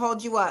not even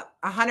hold you up.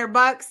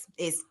 $100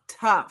 is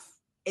tough.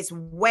 It's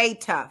way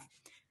tough.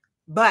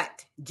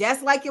 But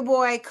just like your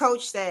boy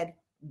coach said,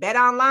 bet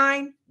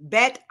online,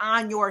 bet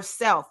on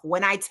yourself.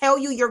 When I tell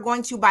you you're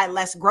going to buy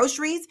less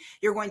groceries,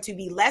 you're going to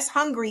be less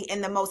hungry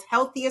in the most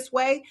healthiest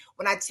way.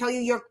 When I tell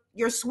you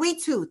your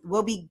sweet tooth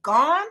will be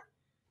gone,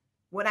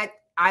 when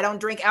I don't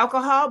drink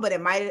alcohol, but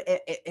it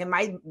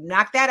might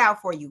knock that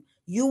out for you.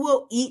 You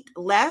will eat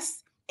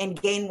less and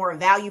gain more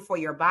value for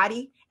your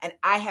body. And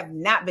I have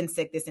not been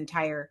sick this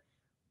entire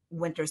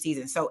winter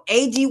season. So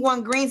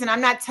AG1 greens, and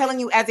I'm not telling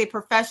you as a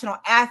professional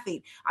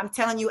athlete. I'm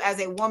telling you as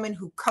a woman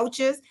who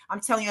coaches. I'm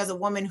telling you as a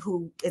woman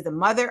who is a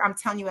mother. I'm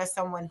telling you as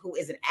someone who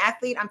is an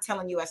athlete. I'm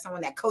telling you as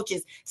someone that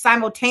coaches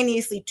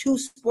simultaneously two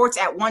sports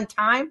at one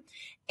time.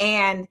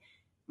 And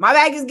my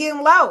bag is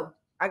getting low.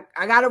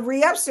 I got to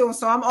re-up soon.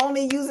 So I'm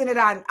only using it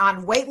on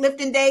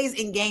weightlifting days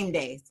and game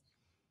days.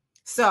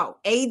 So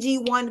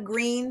AG1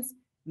 greens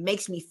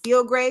makes me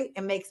feel great.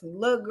 It makes me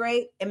look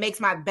great. It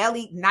makes my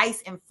belly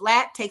nice and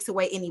flat, takes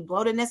away any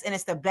bloatedness, and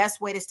it's the best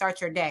way to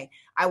start your day.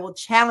 I will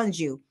challenge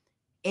you.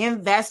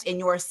 Invest in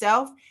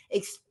yourself,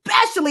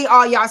 especially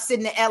all y'all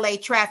sitting in LA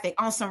traffic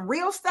on some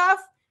real stuff.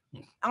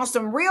 On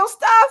some real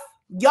stuff,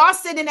 y'all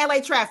sitting in LA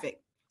traffic.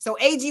 So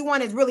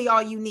AG1 is really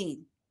all you need.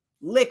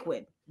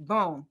 Liquid.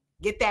 Boom.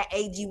 Get that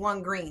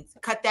AG1 greens.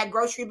 Cut that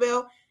grocery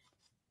bill.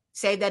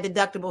 Save that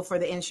deductible for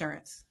the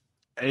insurance.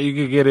 And you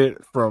can get it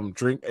from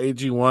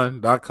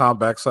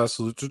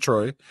drinkag1.com/salute to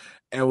Troy,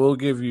 and we'll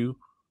give you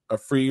a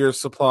free year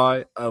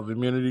supply of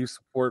immunity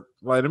support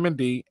vitamin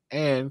D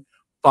and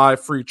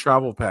 5 free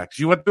travel packs.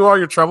 You went through all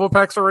your travel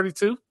packs already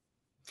too?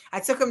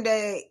 I took them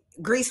to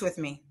Greece with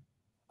me.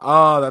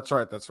 Oh, that's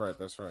right. That's right.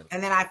 That's right.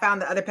 And then I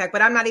found the other pack,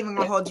 but I'm not even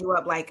gonna hold you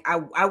up. Like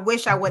I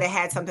wish I would have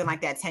had something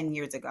like that 10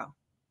 years ago.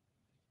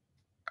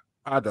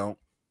 I don't.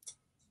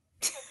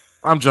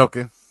 I'm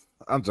joking.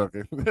 I'm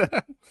joking.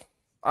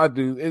 I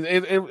do.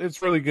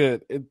 It's really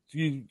good.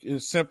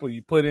 It's simple.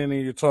 You put in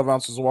your 12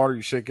 ounces of water,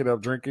 you shake it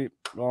up, drink it,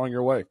 go on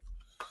your way.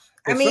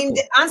 I It's mean,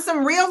 simple. on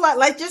some real,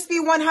 like just be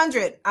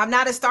 100. I'm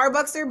not a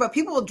Starbuckser, but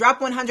people will drop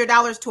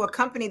 $100 to a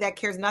company that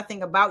cares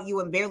nothing about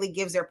you and barely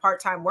gives their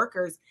part-time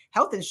workers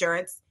health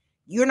insurance.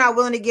 You're not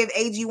willing to give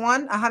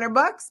AG1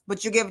 $100,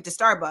 but you give it to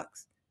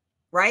Starbucks,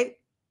 right?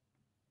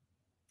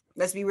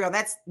 Let's be real.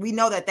 We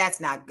know that's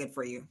not good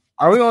for you.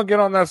 Are we gonna get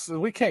on that?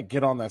 We can't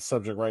get on that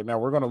subject right now.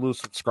 We're gonna lose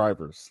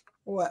subscribers.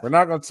 What? We're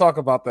not gonna talk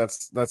about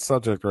that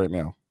subject right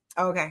now.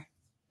 Okay.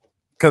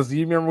 Because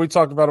you remember we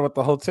talked about it with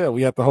the hotel.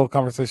 We had the whole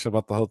conversation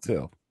about the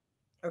hotel.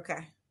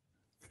 Okay.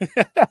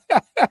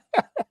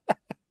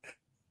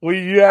 Well,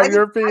 you have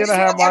your I opinion. I just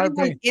have want my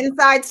everyone's opinion.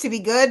 insides to be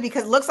good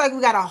because it looks like we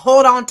got to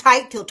hold on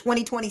tight till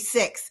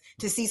 2026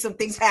 to see some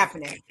things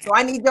happening. So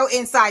I need your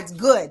insides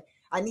good.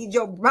 I need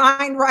your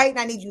mind right, and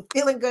I need you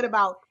feeling good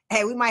about,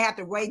 hey, we might have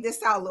to wait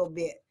this out a little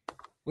bit.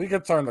 We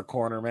can turn the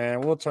corner, man.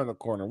 We'll turn the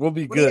corner. We'll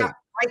be What do y'all good.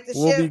 right the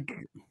We'll ship? be.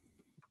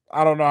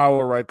 I don't know how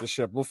we'll right the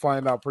ship. We'll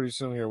find out pretty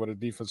soon here with a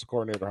defensive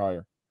coordinator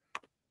hire.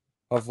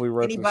 Hopefully,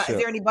 right the Is ship.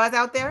 there any buzz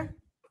out there?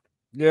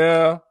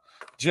 Yeah,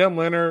 Jim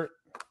Leonard,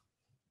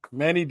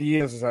 Manny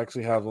Diaz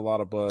actually have a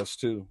lot of buzz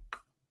too.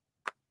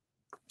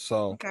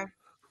 So Okay.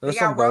 They there's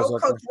some got buzz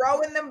out there.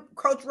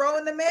 Coach Rowe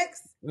in the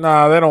mix.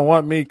 Nah, they don't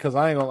want me because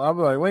I ain't gonna. I'm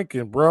like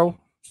Lincoln, bro.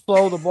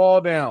 Slow the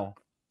ball down.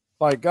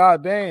 Like,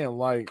 goddamn,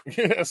 like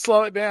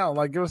slow it down.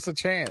 Like, give us a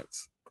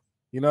chance.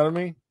 You know what I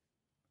mean?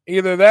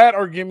 Either that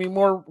or give me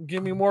more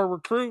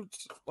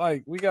recruits.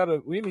 Like, we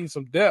need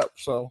some depth.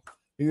 So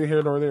neither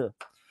here nor there.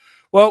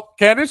 Well,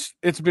 Candice,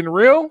 it's been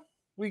real.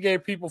 We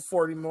gave people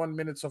 41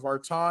 minutes of our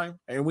time,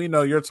 and we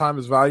know your time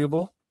is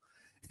valuable.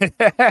 This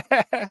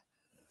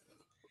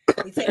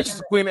is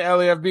the Queen of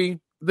LAFB.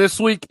 This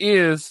week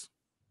is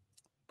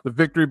the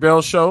Victory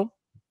Bell Show.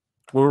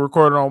 We'll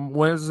record it on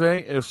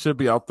Wednesday. It should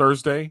be out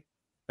Thursday.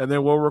 And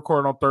then we'll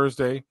record on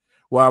Thursday.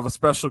 We'll have a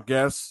special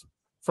guest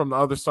from the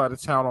other side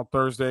of town on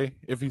Thursday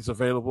if he's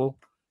available.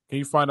 Can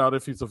you find out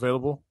if he's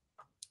available?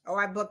 Oh,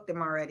 I booked him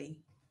already.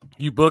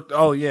 You booked?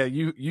 Oh yeah,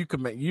 you could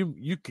make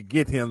you could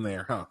get him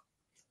there, huh?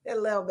 A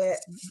little bit.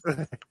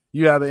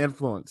 You have the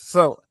influence.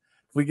 So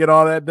if we get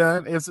all that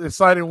done, it's an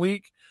exciting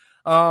week.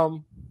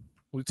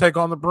 We take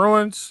on the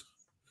Bruins.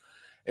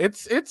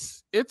 It's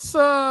what's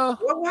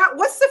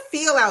the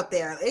feel out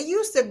there? It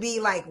used to be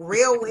like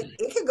real.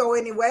 It could go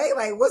any way.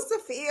 Like, what's the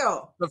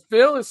feel? The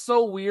feel is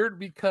so weird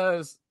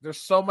because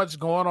there's so much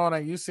going on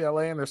at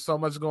UCLA and there's so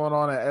much going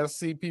on at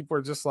SC. People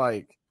are just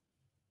like,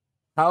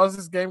 how is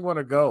this game going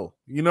to go?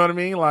 You know what I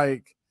mean?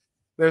 Like,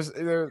 there's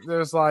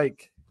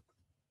like,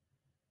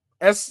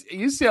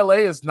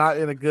 UCLA is not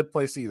in a good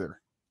place either.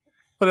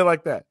 Put it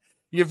like that.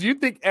 If you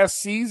think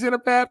SC's in a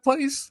bad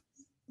place,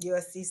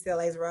 USC still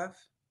is rough.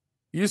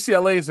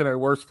 UCLA is in a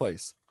worse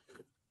place.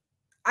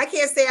 I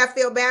can't say I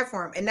feel bad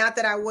for him, and not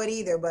that I would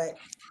either. But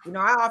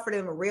I offered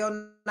him a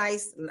real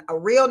nice,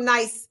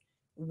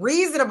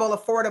 reasonable,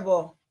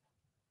 affordable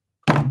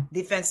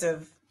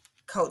defensive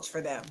coach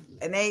for them,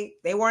 and they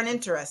weren't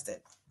interested.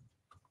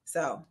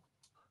 So,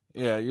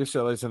 yeah,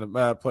 UCLA's in a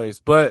bad place,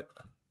 but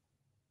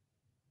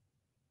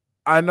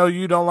I know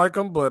you don't like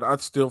him, but I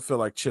still feel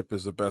like Chip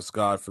is the best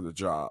guy for the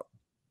job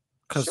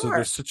because of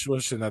their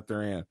situation that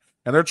they're in,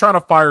 and they're trying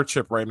to fire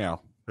Chip right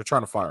now. They're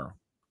trying to fire him.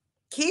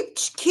 Keep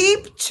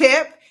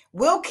Chip.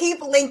 We'll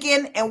keep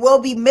Lincoln, and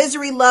we'll be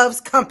misery loves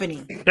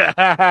company.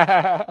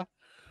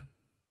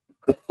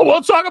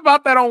 We'll talk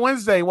about that on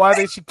Wednesday. Why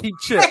they should keep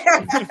Chip?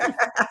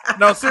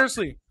 No,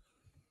 seriously,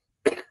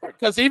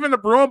 because even the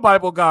Bruin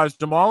Bible guys,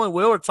 Jamal and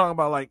Will, are talking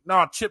about like,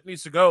 no, Chip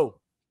needs to go,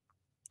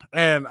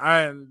 and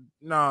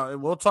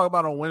we'll talk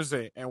about it on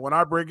Wednesday. And when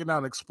I break it down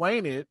and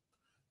explain it,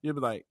 you'll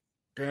be like,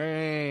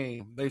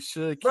 dang, they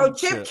should keep Bro,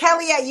 Chip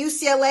Kelly at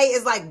UCLA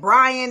is like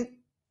Brian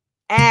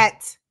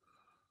at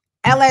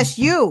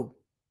LSU.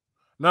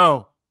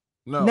 No.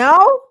 You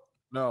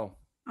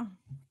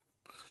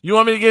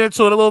want me to get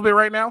into it a little bit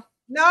right now?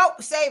 No,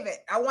 save it.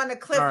 I want a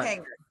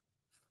cliffhanger.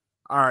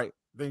 All right.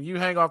 Then you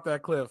hang off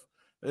that cliff.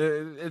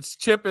 It's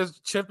Chip is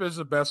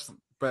the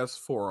best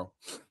for him.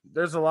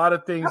 There's a lot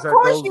of things. Of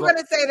course, you're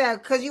gonna say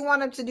that because you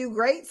want him to do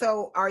great.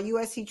 So our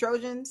USC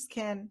Trojans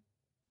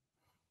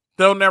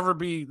they'll never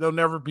be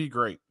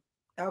great.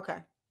 Okay.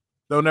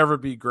 They'll never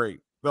be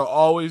great. They'll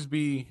always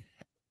be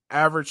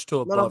average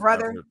to above little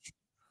brother. Average.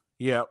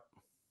 Yep.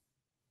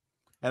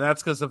 And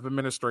that's because of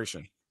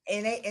administration.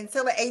 And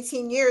until the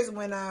 18 years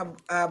when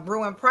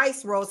Bruin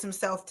Price rolls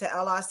himself to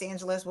Los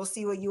Angeles, we'll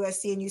see what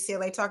USC and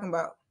UCLA talking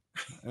about.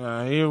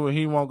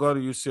 He won't go to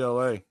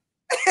UCLA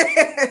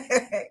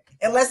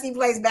unless he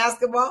plays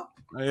basketball.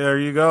 There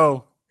you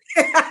go.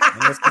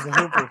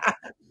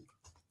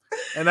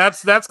 And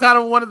that's kind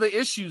of one of the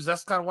issues.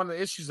 That's kind of one of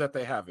the issues that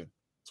they having.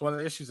 It's one of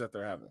the issues that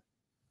they're having.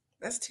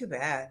 That's too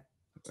bad.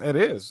 It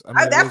is. I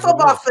mean, that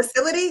football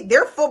facility,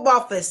 their football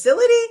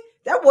facility,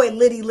 that boy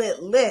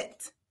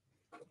lit.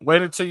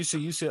 Wait until you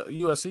see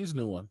USC's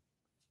new one.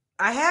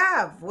 I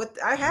have.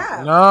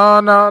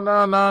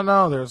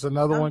 No. There's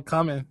another one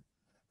coming.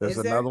 There's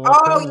another one.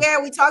 Oh,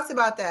 yeah, we talked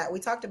about that.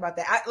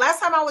 Last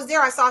time I was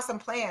there, I saw some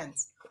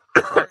plans.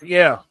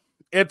 Yeah,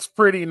 it's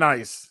pretty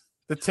nice.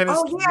 The tennis.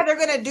 Oh yeah, they're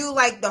gonna do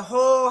like the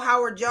whole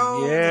Howard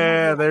Jones.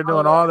 Yeah, they're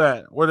doing all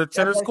that. Where the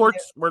tennis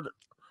courts,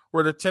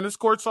 where the tennis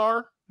courts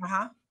are.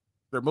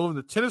 They're moving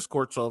the tennis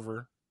courts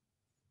over,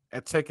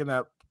 and taking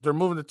that. They're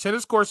moving the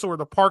tennis courts to where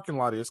the parking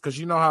lot is, because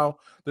you know how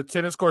the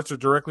tennis courts are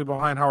directly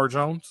behind Howard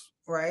Jones,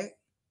 right?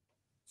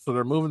 So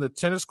they're moving the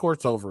tennis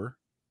courts over,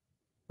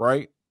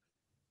 right?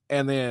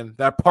 And then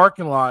that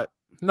parking lot.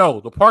 No,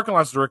 the parking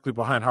lot's directly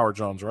behind Howard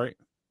Jones, right?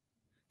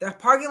 The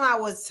parking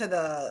lot was to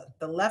the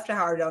left of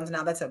Howard Jones.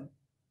 Now that's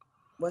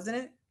wasn't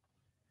it?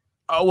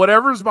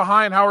 Whatever's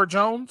behind Howard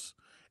Jones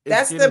is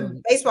That's the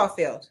getting baseball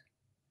field.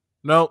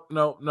 no.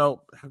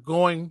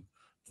 Going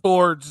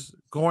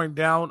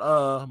down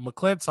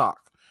McClintock.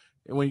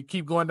 And when you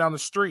keep going down the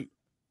street.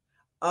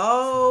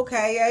 Oh,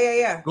 okay.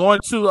 Yeah. Going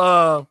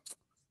to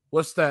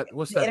what's that The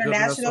building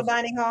International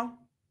Dining Hall.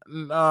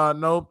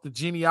 nope, the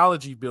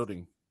genealogy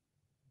building.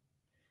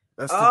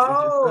 That's the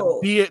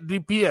Oh,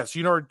 DPS.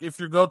 You know, if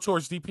you go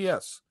towards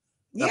DPS,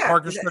 that yeah.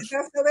 parking Is structure.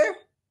 that still there?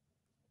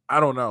 I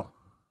don't know.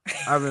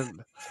 I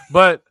haven't,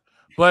 but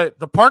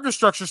the parking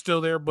structure's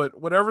still there. But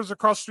whatever's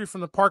across the street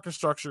from the parking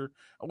structure,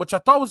 which I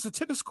thought was the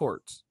tennis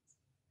courts.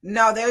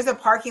 No, there's a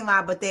parking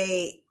lot, but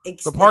The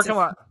parking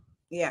lot.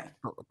 Yeah.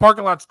 The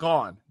parking lot's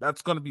gone.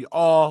 That's going to be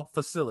all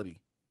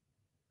facility.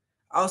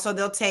 Also,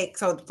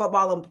 so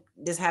football will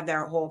just have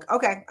their whole.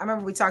 Okay, I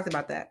remember we talked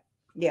about that.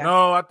 Yeah.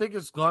 No, I think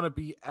it's going to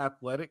be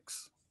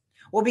athletics.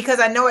 Well, because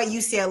I know at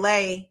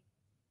UCLA,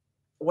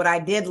 what I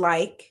did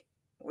like,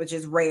 which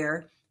is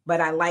rare,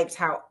 but I liked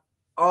how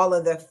all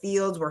of the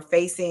fields were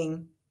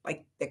facing,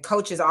 like the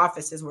coaches'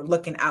 offices were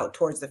looking out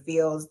towards the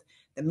fields.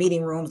 The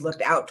meeting rooms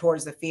looked out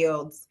towards the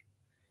fields.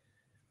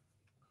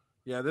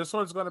 Yeah, this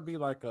one's going to be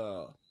like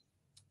going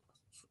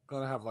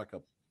to have like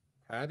a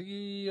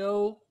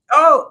patio.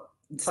 Oh,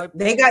 that's what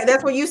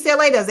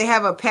UCLA does. They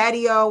have a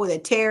patio with a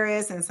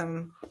terrace and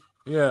some.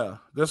 Yeah,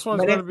 this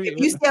one's going to be. If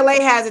UCLA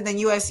has it, then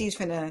USC's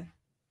finna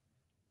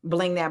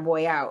bling that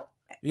boy out.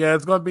 Yeah,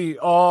 it's going to be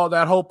all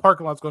that whole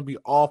parking lot's going to be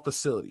all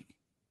facility.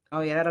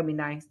 Oh yeah, that'll be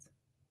nice.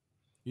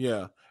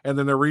 Yeah, and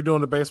then they're redoing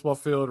the baseball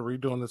field,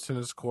 redoing the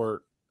tennis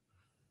court.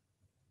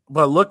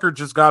 But Looker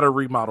just got a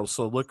remodel,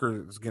 so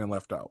Looker is getting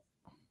left out.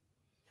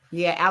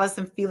 Yeah,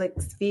 Allison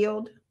Felix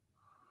Field.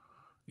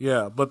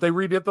 Yeah, but they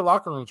redid the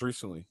locker rooms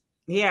recently.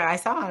 Yeah, I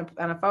saw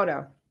on a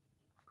photo,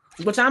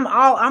 which I'm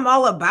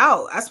all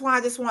about. That's why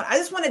I just want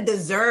to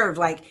deserve.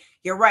 Like,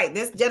 you're right.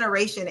 This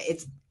generation,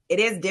 it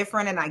is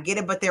different, and I get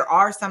it. But there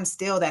are some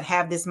still that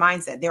have this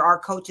mindset. There are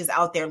coaches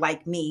out there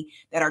like me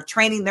that are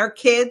training their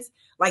kids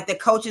like the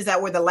coaches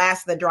that were the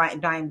last of the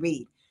dying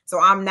breed. So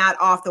I'm not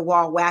off the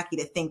wall wacky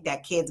to think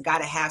that kids got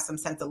to have some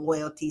sense of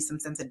loyalty, some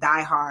sense of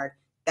die hard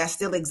that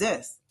still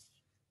exists.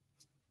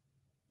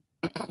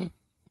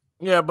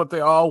 Yeah, but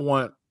they all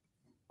want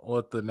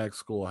what the next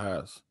school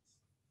has.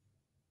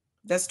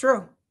 That's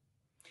true.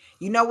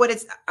 You know what?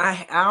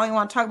 I don't even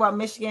want to talk about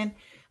Michigan,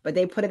 but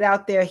they put it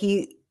out there.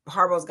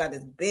 Harbaugh's got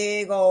this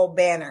big old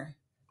banner.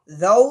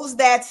 Those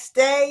that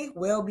stay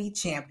will be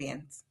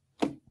champions.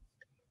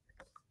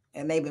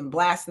 And they've been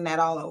blasting that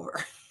all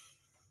over.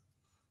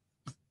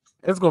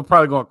 It's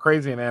probably going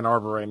crazy in Ann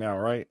Arbor right now,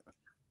 right?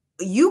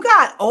 You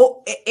got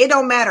old. It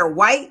don't matter.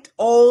 White,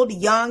 old,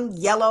 young,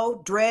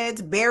 yellow,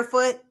 dreads,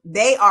 barefoot.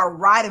 They are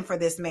riding for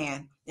this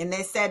man. And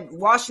they said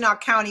Washtenaw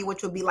County,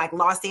 which would be like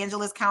Los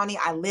Angeles County.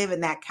 I live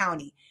in that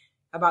county.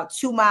 About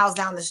 2 miles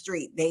down the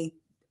street. They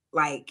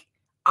like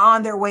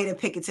on their way to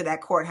pick it to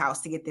that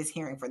courthouse to get this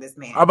hearing for this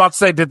man. I'm about to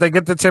say, did they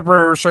get the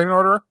temporary restraining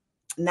order?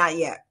 Not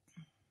yet.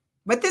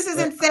 But this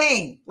is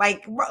insane.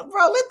 Like, bro,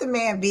 let the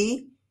man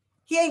be.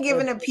 He ain't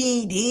giving the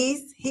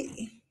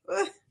PEDs.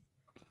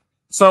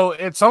 So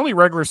it's only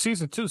regular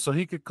season too, so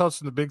he could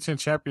coach in the Big Ten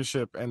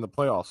championship and the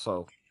playoffs.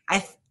 So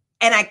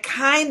I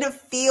kind of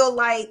feel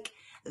like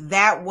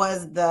that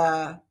was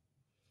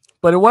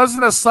but it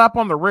wasn't a slap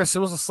on the wrist; it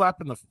was a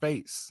slap in the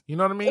face. You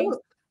know what I mean?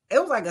 It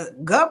was like a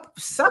gut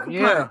sucker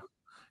punch.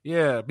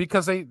 Yeah,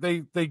 because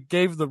they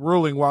gave the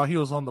ruling while he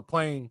was on the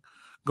plane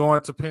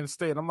going to Penn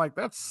State. I'm like,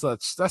 that's so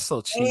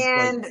cheap.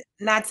 And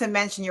not to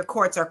mention your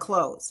courts are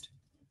closed.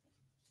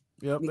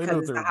 Yep, because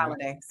it's the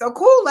holiday. So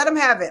cool, let him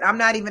have it. I'm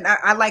not even.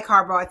 I like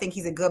Harbaugh. I think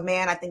he's a good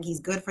man. I think he's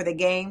good for the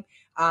game.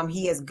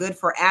 He is good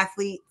for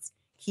athletes.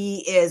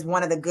 He is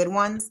one of the good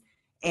ones,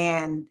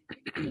 and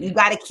you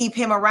got to keep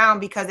him around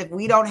because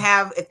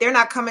if they're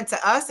not coming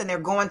to us and they're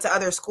going to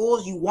other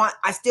schools,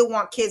 I still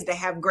want kids to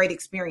have great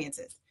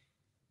experiences.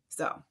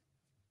 So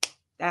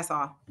that's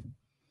all.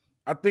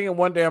 I think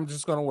one day I'm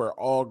just gonna wear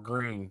all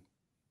green,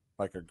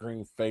 like a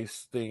green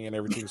face thing and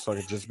everything, so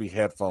it could just be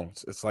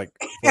headphones. It's like.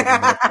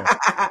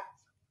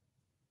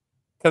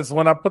 Because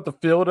when I put the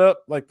field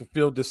up, like the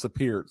field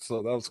disappeared.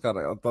 So that was kind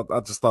of,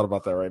 I just thought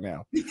about that right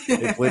now.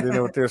 It blended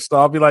in with their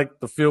style. I'll be like,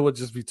 the field would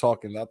just be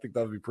talking. I think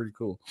that would be pretty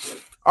cool.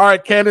 All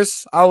right,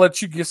 Candace, I'll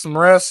let you get some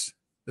rest.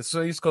 It's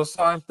East Coast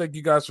time. Thank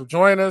you guys for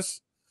joining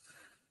us.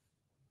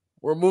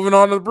 We're moving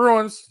on to the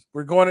Bruins.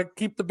 We're going to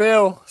keep the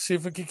bell. See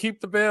if we can keep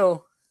the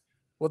bell.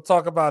 We'll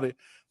talk about it.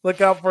 Look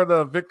out for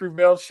the Victory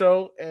Bell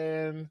show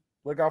and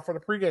look out for the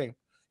pregame.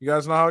 You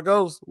guys know how it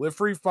goes. Live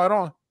free, fight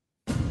on.